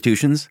 research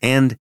institutions,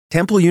 and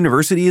Temple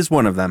University is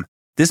one of them.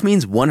 This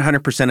means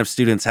 100% of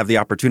students have the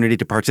opportunity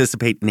to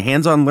participate in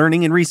hands-on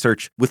learning and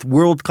research with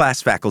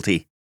world-class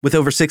faculty. With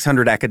over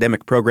 600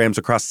 academic programs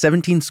across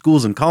 17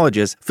 schools and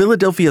colleges,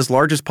 Philadelphia's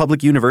largest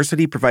public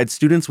university provides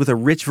students with a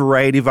rich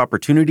variety of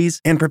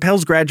opportunities and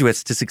propels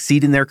graduates to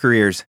succeed in their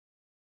careers.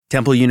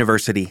 Temple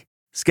University.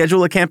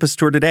 Schedule a campus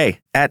tour today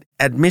at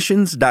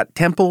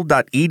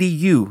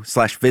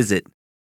admissions.temple.edu/visit.